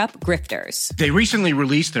straight-up grifters. They recently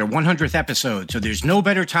released their 100th episode, so there's no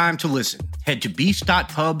better time to listen. Head to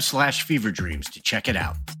beast.pub/feverdreams to check it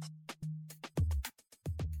out.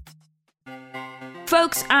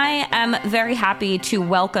 Folks, I am very happy to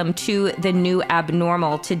welcome to the new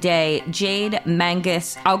abnormal today Jade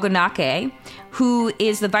Mangus Algonake, who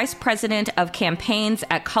is the Vice President of Campaigns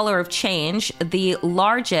at Color of Change, the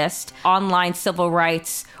largest online civil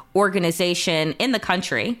rights organization in the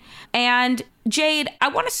country. And Jade, I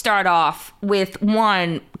want to start off with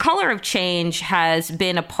one. Color of Change has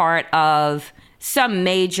been a part of some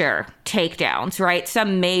major takedowns, right?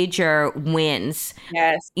 Some major wins.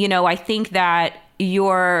 Yes. I think that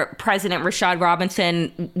your president, Rashad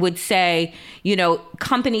Robinson, would say,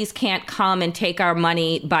 companies can't come and take our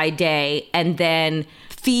money by day and then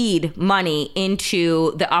feed money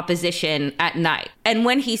into the opposition at night. And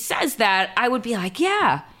when he says that, I would be like,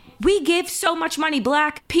 yeah, we give so much money.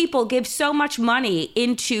 Black people give so much money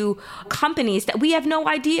into companies that we have no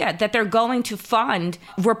idea that they're going to fund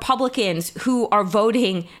Republicans who are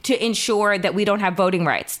voting to ensure that we don't have voting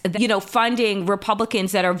rights. Funding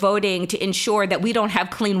Republicans that are voting to ensure that we don't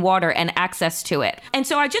have clean water and access to it. And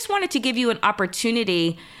so I just wanted to give you an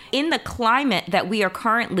opportunity in the climate that we are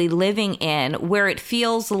currently living in, where it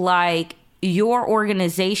feels like your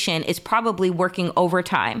organization is probably working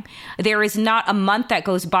overtime. There is not a month that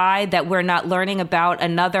goes by that we're not learning about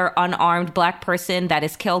another unarmed Black person that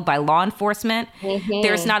is killed by law enforcement. Mm-hmm.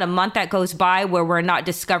 There's not a month that goes by where we're not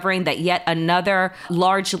discovering that yet another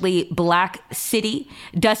largely Black city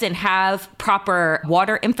doesn't have proper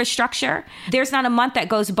water infrastructure. There's not a month that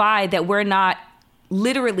goes by that we're not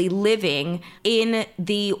literally living in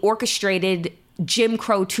the orchestrated Jim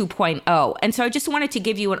Crow 2.0. And so I just wanted to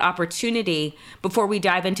give you an opportunity before we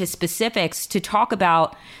dive into specifics to talk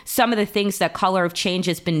about some of the things that Color of Change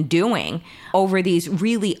has been doing over these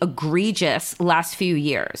really egregious last few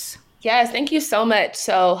years. Yes, thank you so much.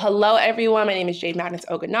 So hello, everyone. My name is Jade Magnus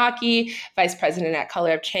Ogunaki, Vice President at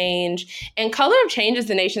Color of Change. And Color of Change is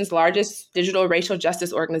the nation's largest digital racial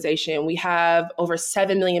justice organization. We have over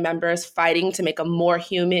 7 million members fighting to make a more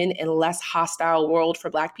human and less hostile world for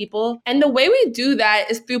Black people. And the way we do that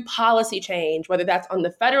is through policy change, whether that's on the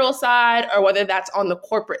federal side or whether that's on the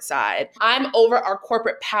corporate side. I'm over our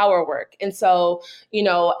corporate power work. And so, in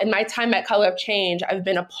my time at Color of Change, I've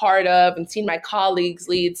been a part of and seen my colleagues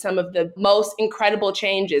lead some of the most incredible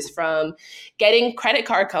changes, from getting credit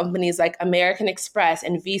card companies like American Express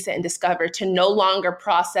and Visa and Discover to no longer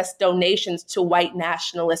process donations to white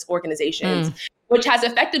nationalist organizations, which has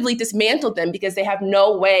effectively dismantled them because they have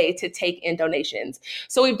no way to take in donations.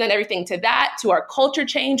 So we've done everything to that, to our culture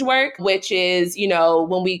change work, which is,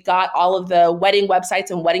 when we got all of the wedding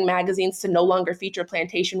websites and wedding magazines to no longer feature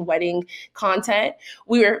plantation wedding content.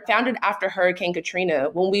 We were founded after Hurricane Katrina,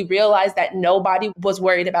 when we realized that nobody was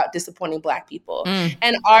worried about disappointing Black people.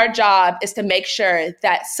 And our job is to make sure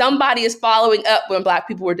that somebody is following up when Black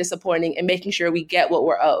people were disappointing and making sure we get what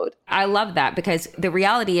we're owed. I love that, because the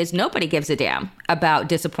reality is nobody gives a damn about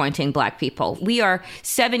disappointing Black people. We are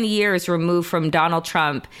 7 years removed from Donald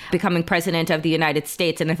Trump becoming president of the United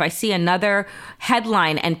States. And if I see another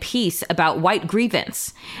headline and piece about white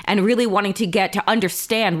grievance and really wanting to get to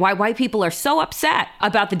understand why white people are so upset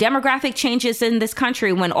about the demographic changes in this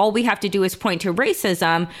country, when all we have to do is point to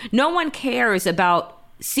racism, no one cares about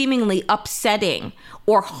seemingly upsetting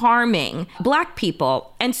or harming Black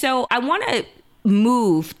people. And so I want to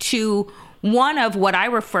move to one of what I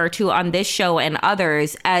refer to on this show and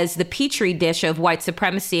others as the petri dish of white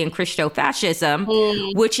supremacy and Christo-fascism,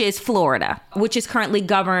 which is Florida, which is currently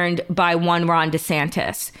governed by one Ron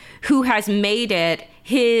DeSantis, who has made it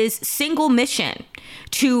his single mission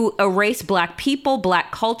to erase Black people,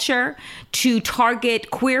 Black culture, to target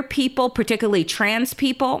queer people, particularly trans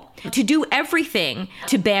people, to do everything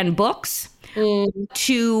to ban books,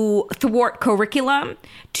 to thwart curriculum,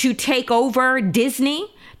 to take over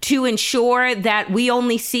Disney, to ensure that we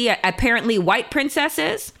only see apparently white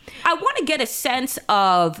princesses. I want to get a sense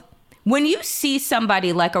of, when you see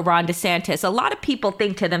somebody like a Ron DeSantis, a lot of people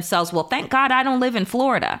think to themselves, well, thank God I don't live in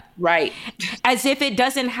Florida. Right. As if it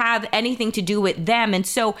doesn't have anything to do with them. And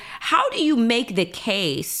so how do you make the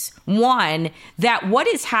case, one, that what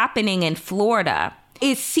is happening in Florida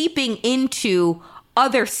is seeping into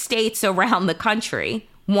other states around the country?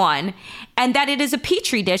 One, and that it is a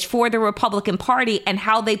petri dish for the Republican Party and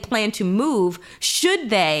how they plan to move should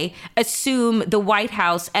they assume the White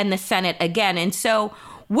House and the Senate again. And so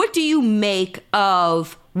what do you make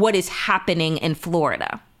of what is happening in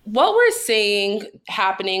Florida? What we're seeing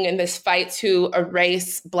happening in this fight to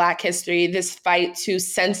erase Black history, this fight to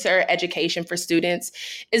censor education for students,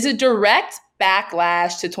 is a direct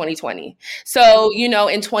backlash to 2020. So,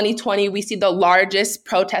 in 2020, we see the largest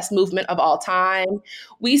protest movement of all time.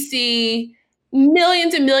 We see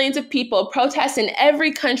millions and millions of people protest in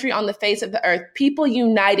every country on the face of the earth, people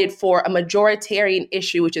united for a majoritarian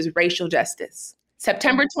issue, which is racial justice.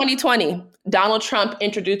 September 2020, Donald Trump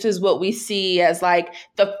introduces what we see as like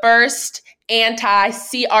the first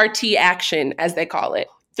anti-CRT action, as they call it.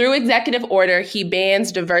 Through executive order, he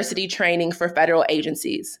bans diversity training for federal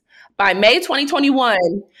agencies. By May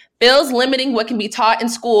 2021, bills limiting what can be taught in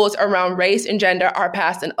schools around race and gender are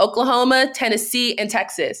passed in Oklahoma, Tennessee, and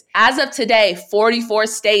Texas. As of today, 44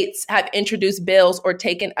 states have introduced bills or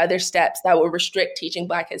taken other steps that will restrict teaching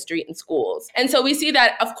Black history in schools. And so we see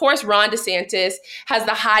that, of course, Ron DeSantis has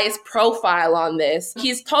the highest profile on this.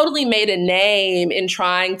 He's totally made a name in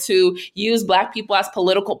trying to use Black people as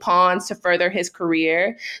political pawns to further his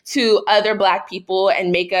career to other Black people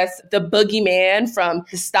and make us the boogeyman, from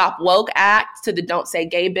the Stop Woke Act to the Don't Say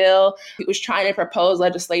Gay bill. He was trying to propose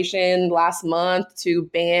legislation last month to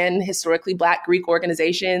ban historically Black Greek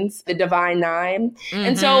organizations, the Divine Nine.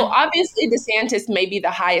 And so obviously DeSantis may be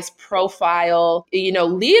the highest profile,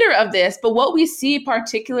 leader of this. But what we see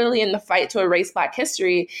particularly in the fight to erase Black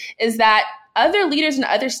history is that other leaders in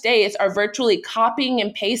other states are virtually copying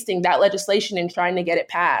and pasting that legislation and trying to get it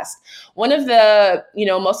passed. One of the,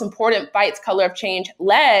 most important fights Color of Change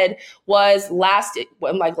led was last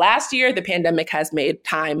year. The pandemic has made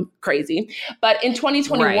time crazy. But in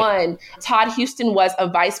 2021, Todd Houston was a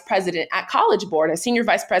vice president at College Board, a senior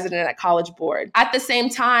vice president at College Board. At the same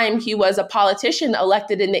time, he was a politician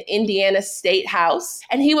elected in the Indiana State House,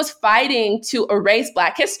 and he was fighting to erase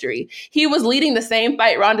Black history. He was leading the same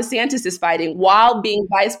fight Ron DeSantis is fighting ghostwriting while being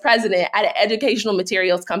vice president at an educational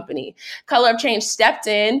materials company. Color of Change stepped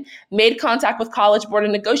in, made contact with College Board,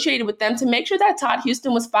 and negotiated with them to make sure that Todd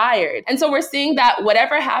Houston was fired. And so we're seeing that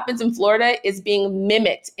whatever happens in Florida is being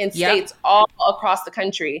mimicked in states all across the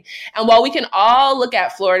country. And while we can all look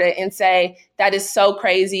at Florida and say, that is so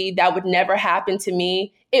crazy, that would never happen to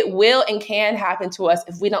me, it will and can happen to us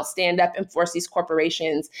if we don't stand up and force these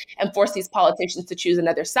corporations and force these politicians to choose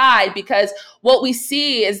another side. Because what we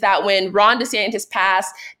see is that when Ron DeSantis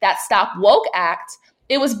passed that Stop Woke Act,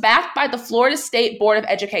 it was backed by the Florida State Board of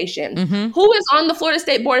Education. Who is on the Florida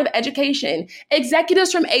State Board of Education?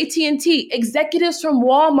 Executives from AT&T, executives from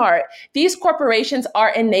Walmart. These corporations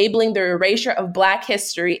are enabling the erasure of Black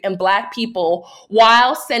history and Black people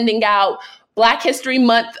while sending out Black History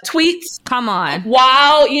Month tweets. Come on.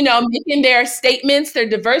 While, making their statements, their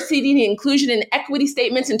diversity, inclusion, and equity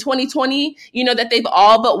statements in 2020, that they've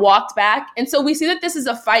all but walked back. And so we see that this is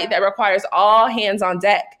a fight that requires all hands on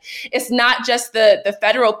deck. It's not just the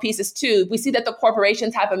federal pieces too. We see that the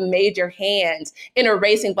corporations have a major hand in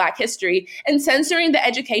erasing Black history and censoring the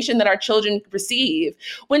education that our children receive.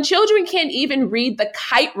 When children can't even read The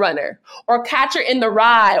Kite Runner or Catcher in the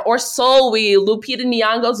Rye or Soul Wheel, Lupita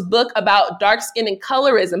Nyong'o's book about dark skin and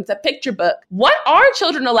colorism, it's a picture book. What are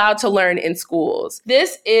children allowed to learn in schools?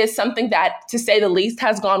 This is something that, to say the least,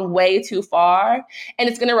 has gone way too far. And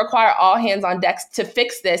it's going to require all hands on deck to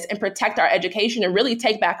fix this and protect our education and really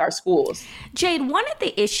take back our schools. Jade, one of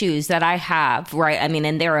the issues that I have,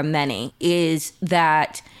 and there are many, is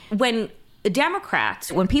that when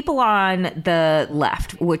Democrats, when people on the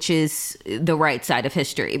left, which is the right side of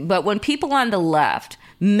history, but when people on the left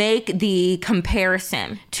make the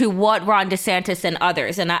comparison to what Ron DeSantis and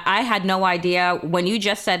others, and I had no idea when you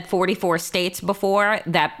just said 44 states before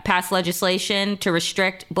that passed legislation to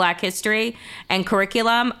restrict Black history and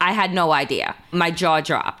curriculum, I had no idea. My jaw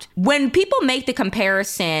dropped. When people make the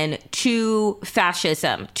comparison to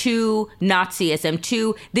fascism, to Nazism,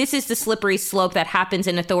 to this is the slippery slope that happens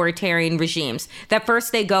in authoritarian regimes, that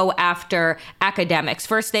first they go after academics,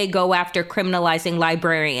 first they go after criminalizing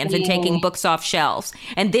librarians and taking books off shelves.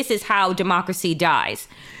 And this is how democracy dies.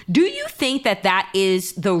 Do you think that that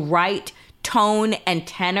is the right tone and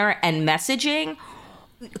tenor and messaging?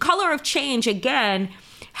 Color of Change, again,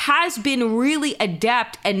 has been really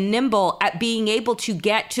adept and nimble at being able to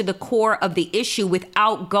get to the core of the issue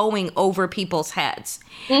without going over people's heads.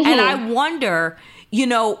 And I wonder,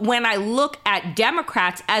 when I look at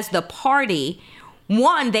Democrats as the party,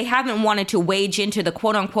 one, they haven't wanted to wage into the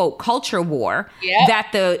quote unquote culture war that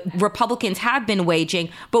the Republicans have been waging.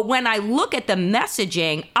 But when I look at the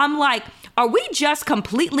messaging, I'm like, are we just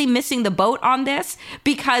completely missing the boat on this?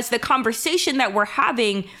 Because the conversation that we're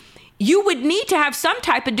having, you would need to have some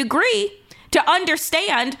type of degree to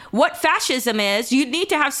understand what fascism is. You'd need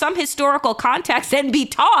to have some historical context and be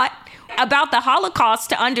taught about the Holocaust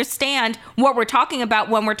to understand what we're talking about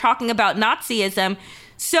when we're talking about Nazism.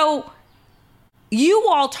 So you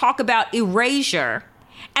all talk about erasure,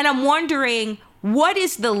 and I'm wondering, what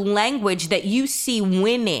is the language that you see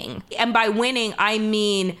winning? And by winning, I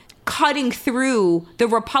mean cutting through the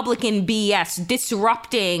Republican BS,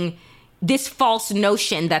 disrupting this false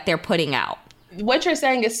notion that they're putting out. What you're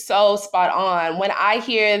saying is so spot on. When I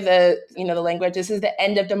hear the language, this is the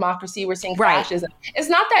end of democracy, we're seeing fascism. It's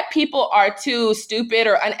not that people are too stupid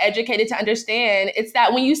or uneducated to understand. It's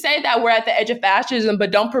that when you say that we're at the edge of fascism,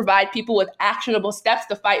 but don't provide people with actionable steps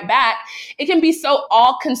to fight back, it can be so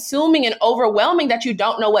all-consuming and overwhelming that you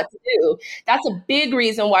don't know what to do. That's a big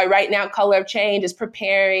reason why right now Color of Change is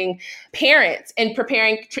preparing parents and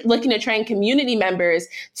looking to train community members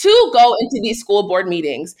to go into these school board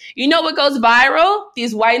meetings. You know what goes viral?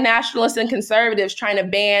 These white nationalists and conservatives trying to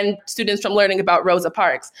ban students from learning about Rosa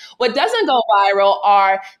Parks. What doesn't go viral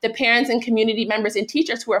are the parents and community members and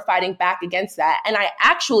teachers who are fighting back against that. And I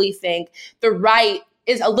actually think the right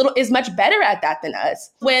is much better at that than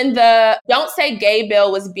us. When the Don't Say Gay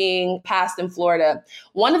bill was being passed in Florida,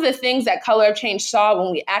 one of the things that Color of Change saw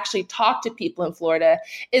when we actually talked to people in Florida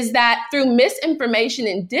is that through misinformation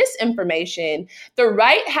and disinformation, the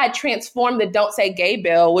right had transformed the Don't Say Gay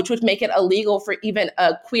bill, which would make it illegal for even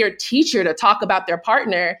a queer teacher to talk about their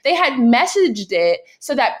partner. They had messaged it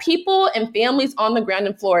so that people and families on the ground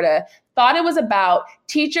in Florida thought it was about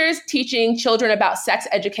teachers teaching children about sex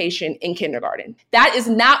education in kindergarten. That is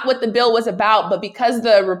not what the bill was about, but because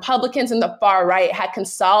the Republicans and the far right had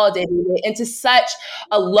consolidated it into such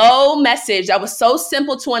a low message that was so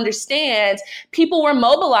simple to understand, people were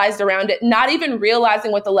mobilized around it, not even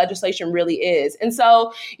realizing what the legislation really is. And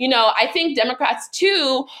so, I think Democrats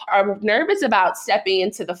too are nervous about stepping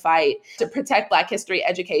into the fight to protect Black history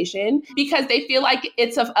education because they feel like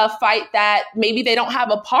it's a fight that maybe they don't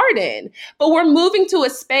have a part in. But we're moving to a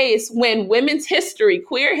space when women's history,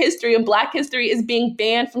 queer history, and Black history is being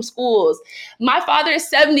banned from schools. My father is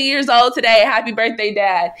 70 years old today. Happy birthday,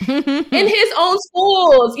 Dad. In his own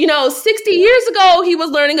schools, 60 years ago, he was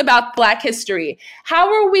learning about Black history.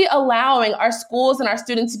 How are we allowing our schools and our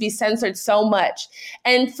students to be censored so much?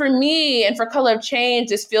 And for me and for Color of Change,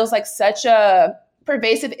 this feels like such a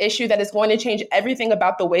pervasive issue that is going to change everything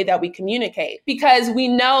about the way that we communicate. Because we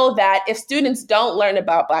know that if students don't learn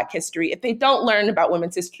about Black history, if they don't learn about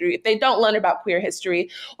women's history, if they don't learn about queer history,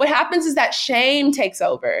 what happens is that shame takes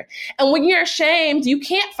over. And when you're ashamed, you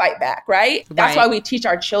can't fight back, right? That's why we teach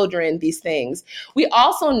our children these things. We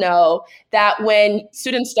also know that when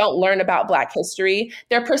students don't learn about Black history,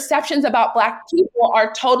 their perceptions about Black people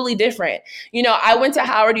are totally different. I went to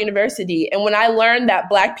Howard University, and when I learned that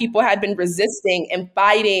Black people had been resisting and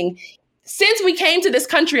fighting since we came to this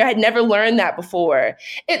country, I had never learned that before.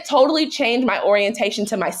 It totally changed my orientation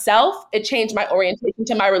to myself. It changed my orientation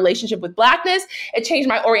to my relationship with Blackness. It changed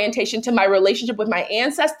my orientation to my relationship with my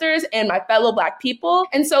ancestors and my fellow Black people.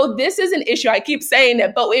 And so this is an issue. I keep saying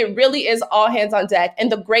it, but it really is all hands on deck.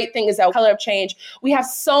 And the great thing is that Color of Change, we have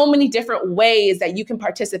so many different ways that you can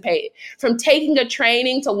participate, from taking a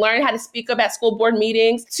training to learn how to speak up at school board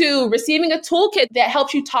meetings, to receiving a toolkit that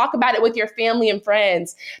helps you talk about it with your family and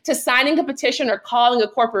friends, to signing a petition or calling a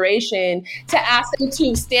corporation to ask them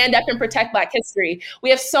to stand up and protect Black history.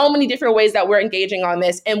 We have so many different ways that we're engaging on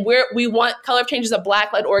this. And we want Color of Change as a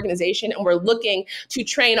Black-led organization. And we're looking to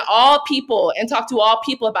train all people and talk to all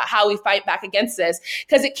people about how we fight back against this.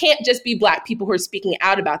 Because it can't just be Black people who are speaking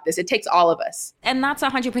out about this. It takes all of us. And that's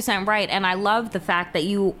 100% right. And I love the fact that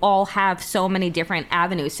you all have so many different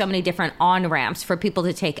avenues, so many different on-ramps for people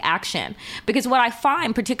to take action. Because what I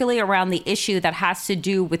find, particularly around the issue that has to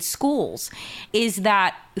do with schools, is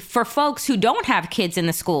that for folks who don't have kids in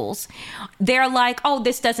the schools, they're like, oh,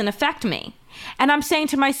 this doesn't affect me. And I'm saying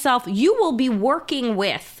to myself, you will be working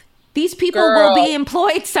with these people. Will be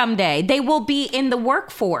employed someday. They will be in the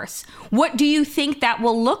workforce. What do you think that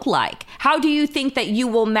will look like? How do you think that you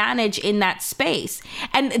will manage in that space?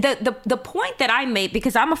 And the point that I made,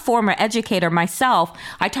 because I'm a former educator myself,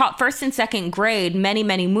 I taught first and second grade many,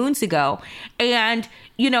 many moons ago. And,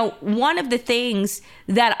 one of the things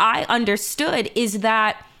that I understood is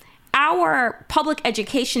that our public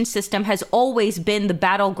education system has always been the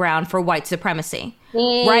battleground for white supremacy,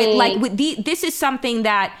 right? Like this is something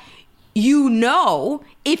that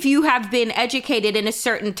if you have been educated in a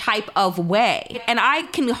certain type of way. And I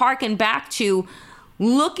can harken back to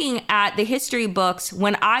looking at the history books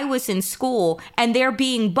when I was in school and there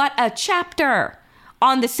being but a chapter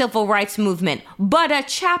on the civil rights movement, but a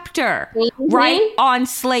chapter, right, on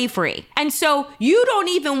slavery. And so you don't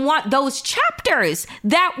even want those chapters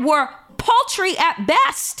that were paltry at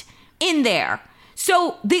best in there.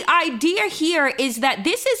 So the idea here is that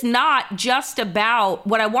this is not just about,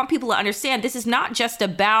 what I want people to understand, this is not just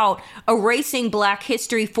about erasing Black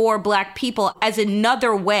history for Black people as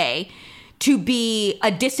another way to be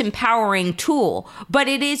a disempowering tool, but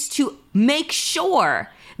it is to make sure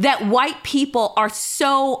that white people are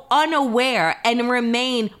so unaware and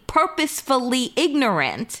remain purposefully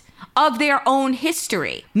ignorant of their own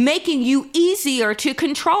history, making you easier to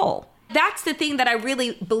control. That's the thing that I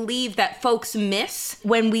really believe that folks miss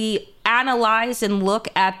when we analyze and look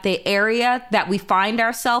at the area that we find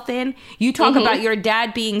ourselves in. You talk about your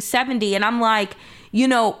dad being 70, and I'm like,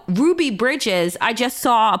 Ruby Bridges, I just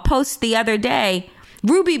saw a post the other day.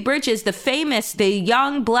 Ruby Bridges, the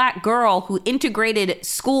young Black girl who integrated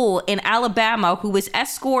school in Alabama, who was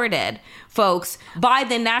escorted, folks, by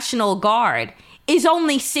the National Guard, is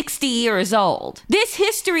only 60 years old. This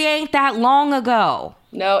history ain't that long ago.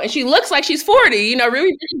 No, and she looks like she's 40. Ruby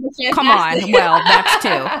Bridges is fantastic. Come on, well, that's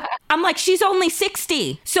too. I'm like, she's only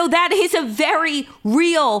 60. So that is a very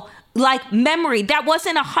real memory. That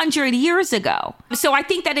wasn't 100 years ago. So I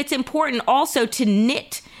think that it's important also to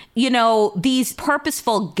knit these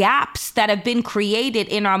purposeful gaps that have been created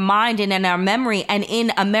in our mind and in our memory and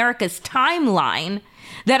in America's timeline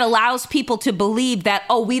that allows people to believe that,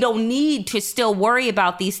 oh, we don't need to still worry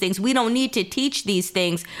about these things. We don't need to teach these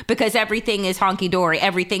things because everything is honky-dory.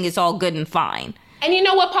 Everything is all good and fine. And you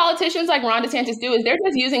know what politicians like Ron DeSantis do is they're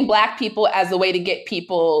just using Black people as a way to get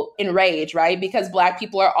people enraged, right? Because Black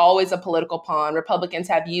people are always a political pawn. Republicans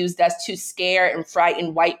have used us to scare and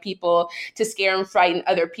frighten white people, to scare and frighten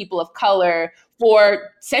other people of color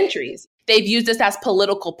for centuries. They've used us as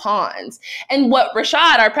political pawns. And what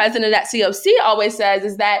Rashad, our president at COC, always says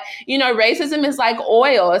is that, you know, racism is like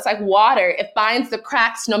oil. It's like water. It finds the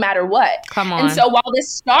cracks no matter what. Come on. And so while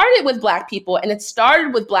this started with Black people and it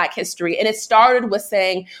started with Black history and it started with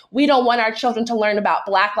saying, we don't want our children to learn about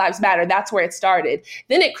Black Lives Matter. That's where it started.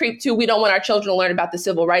 Then it creeped to, we don't want our children to learn about the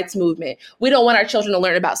civil rights movement. We don't want our children to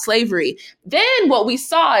learn about slavery. Then what we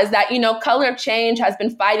saw is that, you know, Color of Change has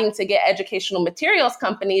been fighting to get educational materials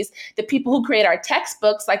companies, the people who create our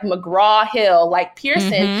textbooks like McGraw-Hill, like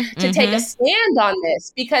Pearson, to take a stand on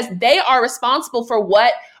this because they are responsible for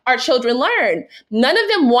what our children learn. None of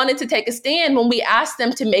them wanted to take a stand when we asked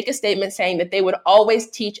them to make a statement saying that they would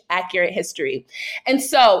always teach accurate history. And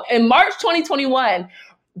so in March 2021,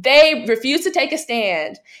 they refused to take a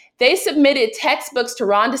stand. They submitted textbooks to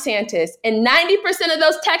Ron DeSantis, and 90% of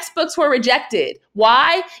those textbooks were rejected.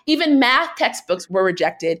 Why? Even math textbooks were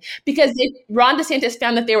rejected because Ron DeSantis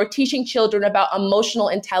found that they were teaching children about emotional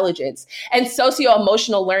intelligence and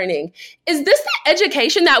socio-emotional learning. Is this the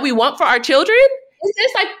education that we want for our children? Is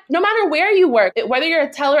this like, no matter where you work, whether you're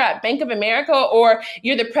a teller at Bank of America or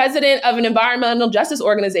you're the president of an environmental justice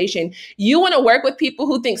organization, you want to work with people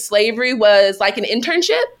who think slavery was like an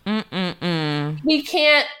internship? We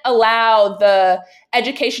can't allow the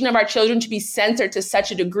education of our children to be censored to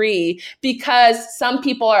such a degree because some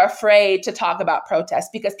people are afraid to talk about protests,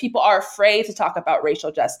 because people are afraid to talk about racial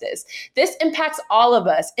justice. This impacts all of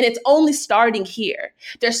us, and it's only starting here.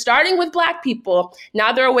 They're starting with Black people.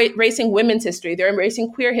 Now they're erasing women's history. They're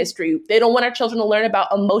erasing queer history. They don't want our children to learn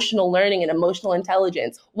about emotional learning and emotional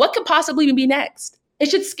intelligence. What could possibly be next? It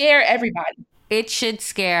should scare everybody. It should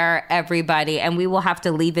scare everybody, and we will have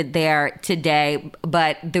to leave it there today.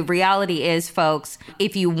 But the reality is, folks,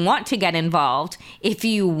 if you want to get involved, if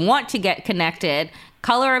you want to get connected,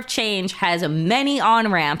 Color of Change has many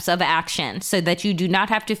on-ramps of action so that you do not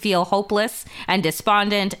have to feel hopeless and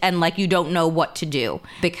despondent and like you don't know what to do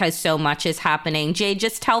because so much is happening. Jay,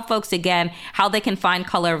 just tell folks again how they can find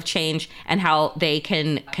Color of Change and how they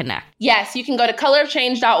can connect. Yes, you can go to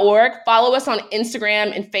colorofchange.org. Follow us on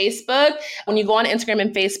Instagram and Facebook. When you go on Instagram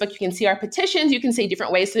and Facebook, you can see our petitions. You can see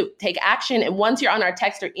different ways to take action. And once you're on our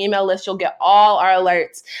text or email list, you'll get all our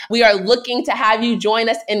alerts. We are looking to have you join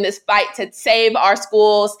us in this fight to save our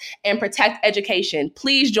schools and protect education.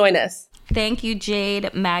 Please join us. Thank you,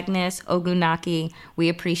 Jade Magnus Ogunaki. We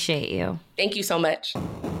appreciate you. Thank you so much.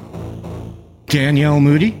 Danielle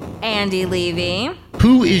Moody. Andy Levy.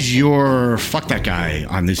 Who is your fuck that guy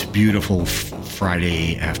on this beautiful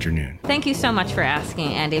Friday afternoon? Thank you so much for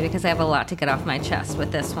asking, Andy, because I have a lot to get off my chest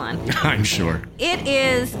with this one. I'm sure. It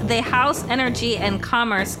is the House Energy and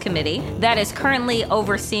Commerce Committee that is currently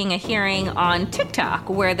overseeing a hearing on TikTok,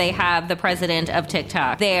 where they have the president of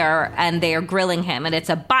TikTok there, and they are grilling him. And it's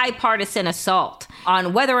a bipartisan assault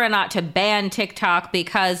on whether or not to ban TikTok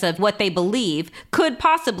because of what they believe could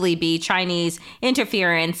possibly be Chinese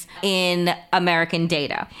interference in American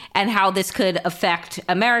data, and how this could affect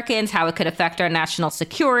Americans, how it could affect our national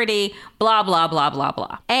security, blah, blah, blah, blah,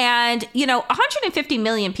 blah. And, 150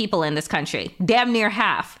 million people in this country, damn near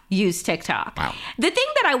half, use TikTok. Wow. The thing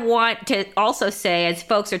that I want to also say, as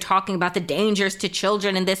folks are talking about the dangers to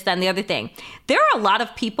children and this, that, and the other thing, there are a lot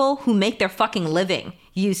of people who make their fucking living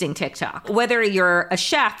using TikTok. Whether you're a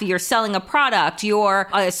chef, you're selling a product, you're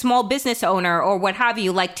a small business owner, or what have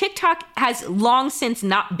you, like TikTok has long since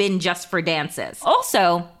not been just for dances.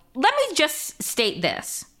 Also, let me just state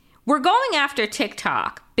this. We're going after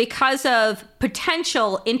TikTok because of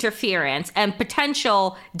potential interference and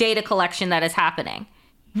potential data collection that is happening.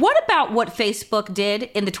 What about what Facebook did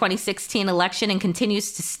in the 2016 election and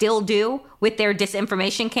continues to still do with their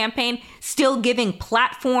disinformation campaign, still giving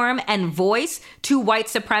platform and voice to white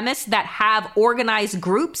supremacists that have organized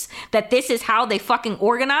groups, that this is how they fucking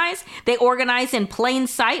organize? They organize in plain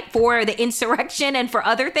sight for the insurrection and for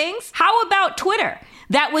other things? How about Twitter,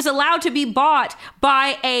 that was allowed to be bought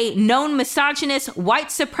by a known misogynist, white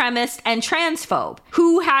supremacist, and transphobe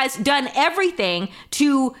who has done everything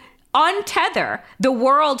to untether the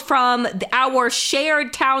world from our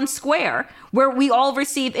shared town square where we all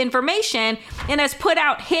receive information, and has put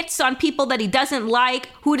out hits on people that he doesn't like?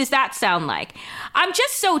 Who does that sound like? I'm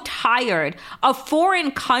just so tired of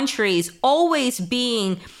foreign countries always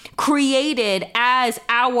being created as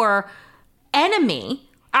our enemy,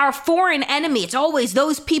 our foreign enemy. It's always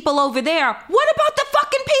those people over there. What about the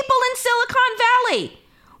fucking people in Silicon Valley?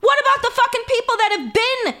 What about the fucking people that have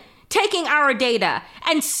been taking our data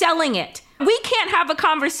and selling it. We can't have a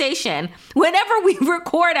conversation whenever we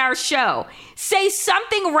record our show. Say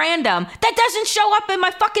something random that doesn't show up in my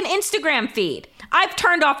fucking Instagram feed. I've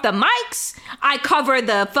turned off the mics. I cover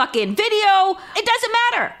the fucking video. It doesn't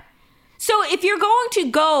matter. So if you're going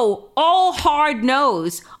to go all hard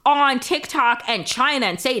nose on TikTok and China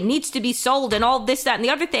and say it needs to be sold and all this, that, and the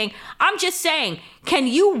other thing, I'm just saying, can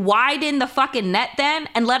you widen the fucking net then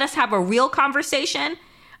and let us have a real conversation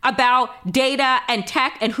about data and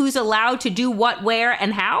tech and who's allowed to do what, where,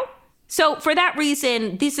 and how? So for that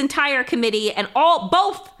reason, this entire committee and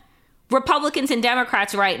both Republicans and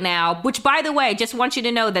Democrats right now, which, by the way, I just want you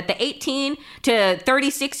to know that the 18 to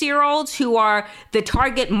 36-year-olds who are the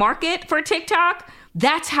target market for TikTok,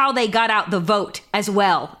 that's how they got out the vote as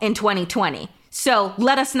well in 2020. So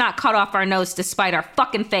let us not cut off our nose to spite our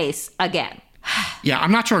fucking face again. Yeah,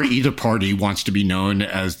 I'm not sure either party wants to be known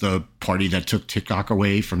as the party that took TikTok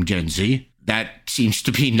away from Gen Z. That seems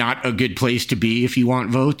to be not a good place to be if you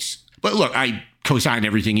want votes. But look, I co-sign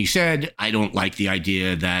everything he said. I don't like the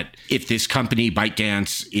idea that if this company,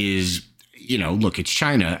 ByteDance, is, look, it's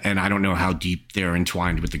China, and I don't know how deep they're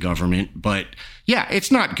entwined with the government, but yeah,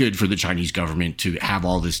 it's not good for the Chinese government to have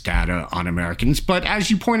all this data on Americans. But as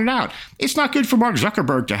you pointed out, it's not good for Mark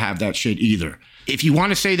Zuckerberg to have that shit either. If you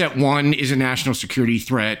want to say that one is a national security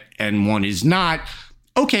threat and one is not,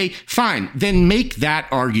 okay, fine, then make that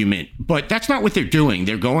argument. But that's not what they're doing.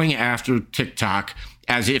 They're going after TikTok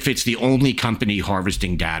as if it's the only company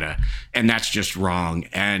harvesting data. And that's just wrong.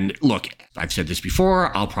 And look, I've said this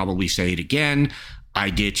before, I'll probably say it again. I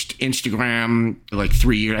ditched Instagram like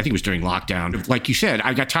 3 years, I think it was during lockdown. Like you said,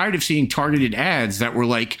 I got tired of seeing targeted ads that were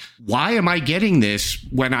like, why am I getting this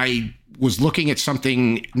when I was looking at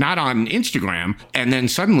something not on Instagram, and then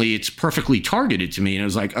suddenly it's perfectly targeted to me. And I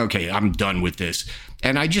was like, okay, I'm done with this.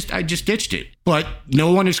 And I just ditched it. But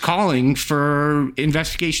no one is calling for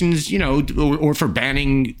investigations, or for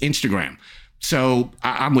banning Instagram. So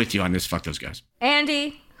I'm with you on this. Fuck those guys.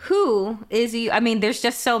 Andy, who is you? I mean, there's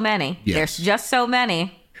just so many. Yes. There's just so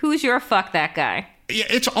many. Who's your fuck that guy? Yeah,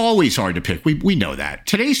 it's always hard to pick. We know that.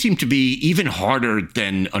 Today seemed to be even harder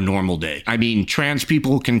than a normal day. I mean, trans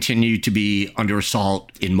people continue to be under assault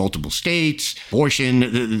in multiple states. Abortion,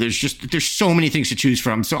 there's so many things to choose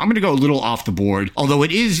from. So I'm going to go a little off the board, although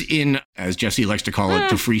it is in, as Jesse likes to call it,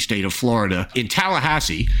 the free state of Florida, in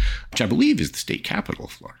Tallahassee, which I believe is the state capital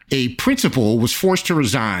of Florida. A principal was forced to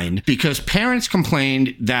resign because parents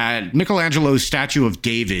complained that Michelangelo's statue of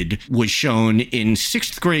David was shown in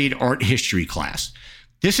 6th grade art history class.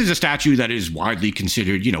 This is a statue that is widely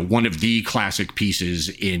considered, one of the classic pieces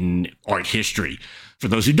in art history. For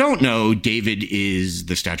those who don't know,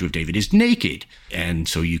 the statue of David is naked. And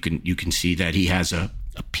so you can see that he has a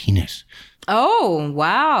penis. Oh,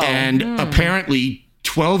 wow. And apparently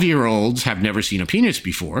 12-year-olds have never seen a penis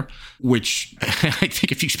before, which I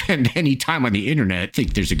think if you spend any time on the internet, I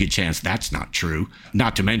think there's a good chance that's not true.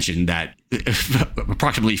 Not to mention that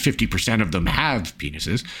approximately 50% of them have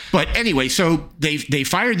penises. But anyway, so they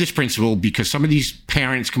fired this principal because some of these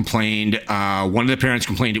parents complained. One of the parents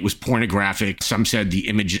complained it was pornographic. Some said the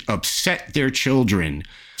image upset their children.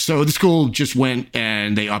 So the school just went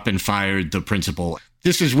and they up and fired the principal.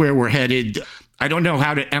 This is where we're headed. I don't know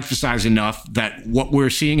how to emphasize enough that what we're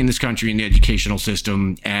seeing in this country in the educational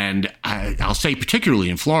system, and I'll say particularly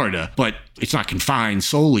in Florida, but it's not confined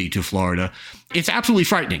solely to Florida, it's absolutely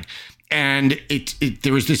frightening. And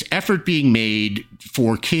there was this effort being made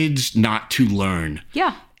for kids not to learn.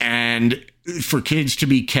 Yeah. And for kids to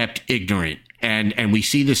be kept ignorant. And we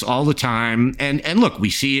see this all the time. And look,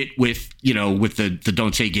 we see it with the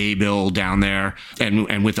Don't Say Gay bill down there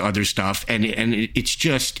and with other stuff. And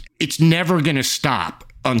it's never going to stop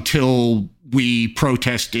until we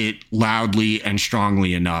protest it loudly and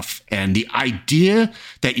strongly enough. And the idea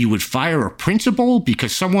that you would fire a principal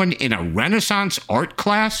because someone in a Renaissance art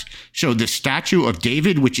class showed the statue of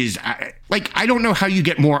David, which is I don't know how you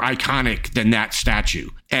get more iconic than that statue.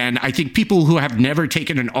 And I think people who have never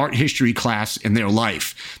taken an art history class in their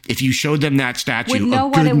life, if you showed them that statue,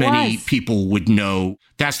 a good many people would know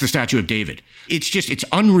that's the statue of David. It's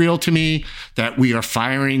unreal to me that we are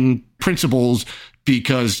firing principals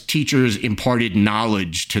because teachers imparted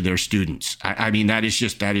knowledge to their students. I mean, that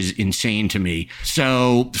is insane to me.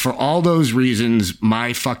 So for all those reasons,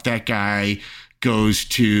 my fuck that guy goes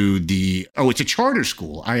to it's a charter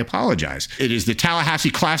school. I apologize. It is the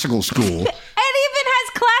Tallahassee Classical School. It even has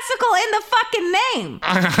political in the fucking name.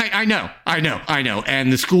 I know.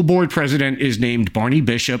 And the school board president is named Barney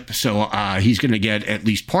Bishop, so he's going to get at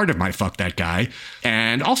least part of my fuck that guy.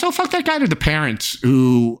 And also fuck that guy to the parents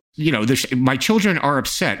who, my children are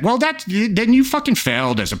upset. Well, then you fucking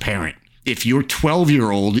failed as a parent. If your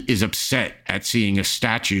 12-year-old is upset at seeing a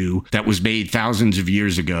statue that was made thousands of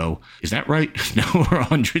years ago, is that right? No, or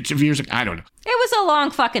hundreds of years ago? I don't know. It was a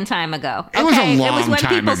long fucking time ago. Okay? It was a long time ago. It was when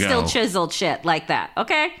people still chiseled shit like that,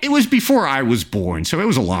 okay? It was before I was born, so it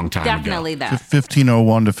was a long time Definitely ago. that.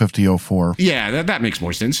 1501 to 5004. Yeah, that makes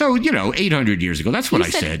more sense. So, 800 years ago. That's what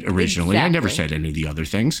I said originally. Exactly. I never said any of the other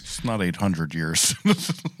things. It's not 800 years.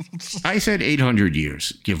 I said 800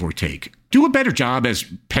 years, give or take. Do a better job as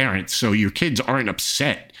parents so your kids aren't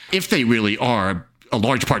upset. If they really are, a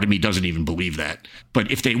large part of me doesn't even believe that. But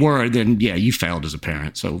if they were, then yeah, you failed as a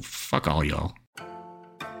parent. So fuck all y'all.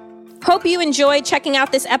 Hope you enjoyed checking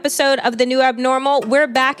out this episode of The New Abnormal. We're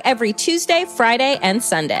back every Tuesday, Friday, and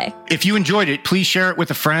Sunday. If you enjoyed it, please share it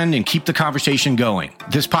with a friend and keep the conversation going.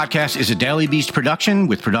 This podcast is a Daily Beast production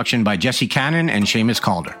with production by Jesse Cannon and Seamus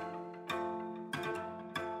Calder.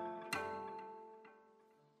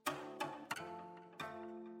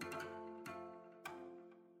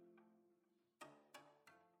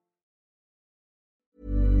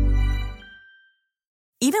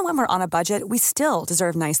 Even when we're on a budget, we still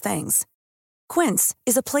deserve nice things. Quince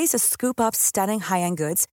is a place to scoop up stunning high-end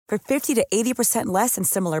goods for 50 to 80% less than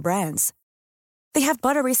similar brands. They have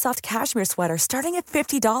buttery soft cashmere sweaters starting at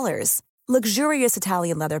 $50, luxurious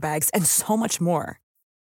Italian leather bags, and so much more.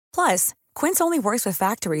 Plus, Quince only works with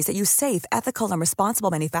factories that use safe, ethical, and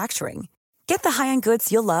responsible manufacturing. Get the high-end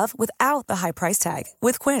goods you'll love without the high price tag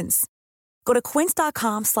with Quince. Go to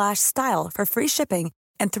quince.com/style for free shipping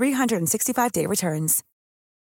and 365-day returns.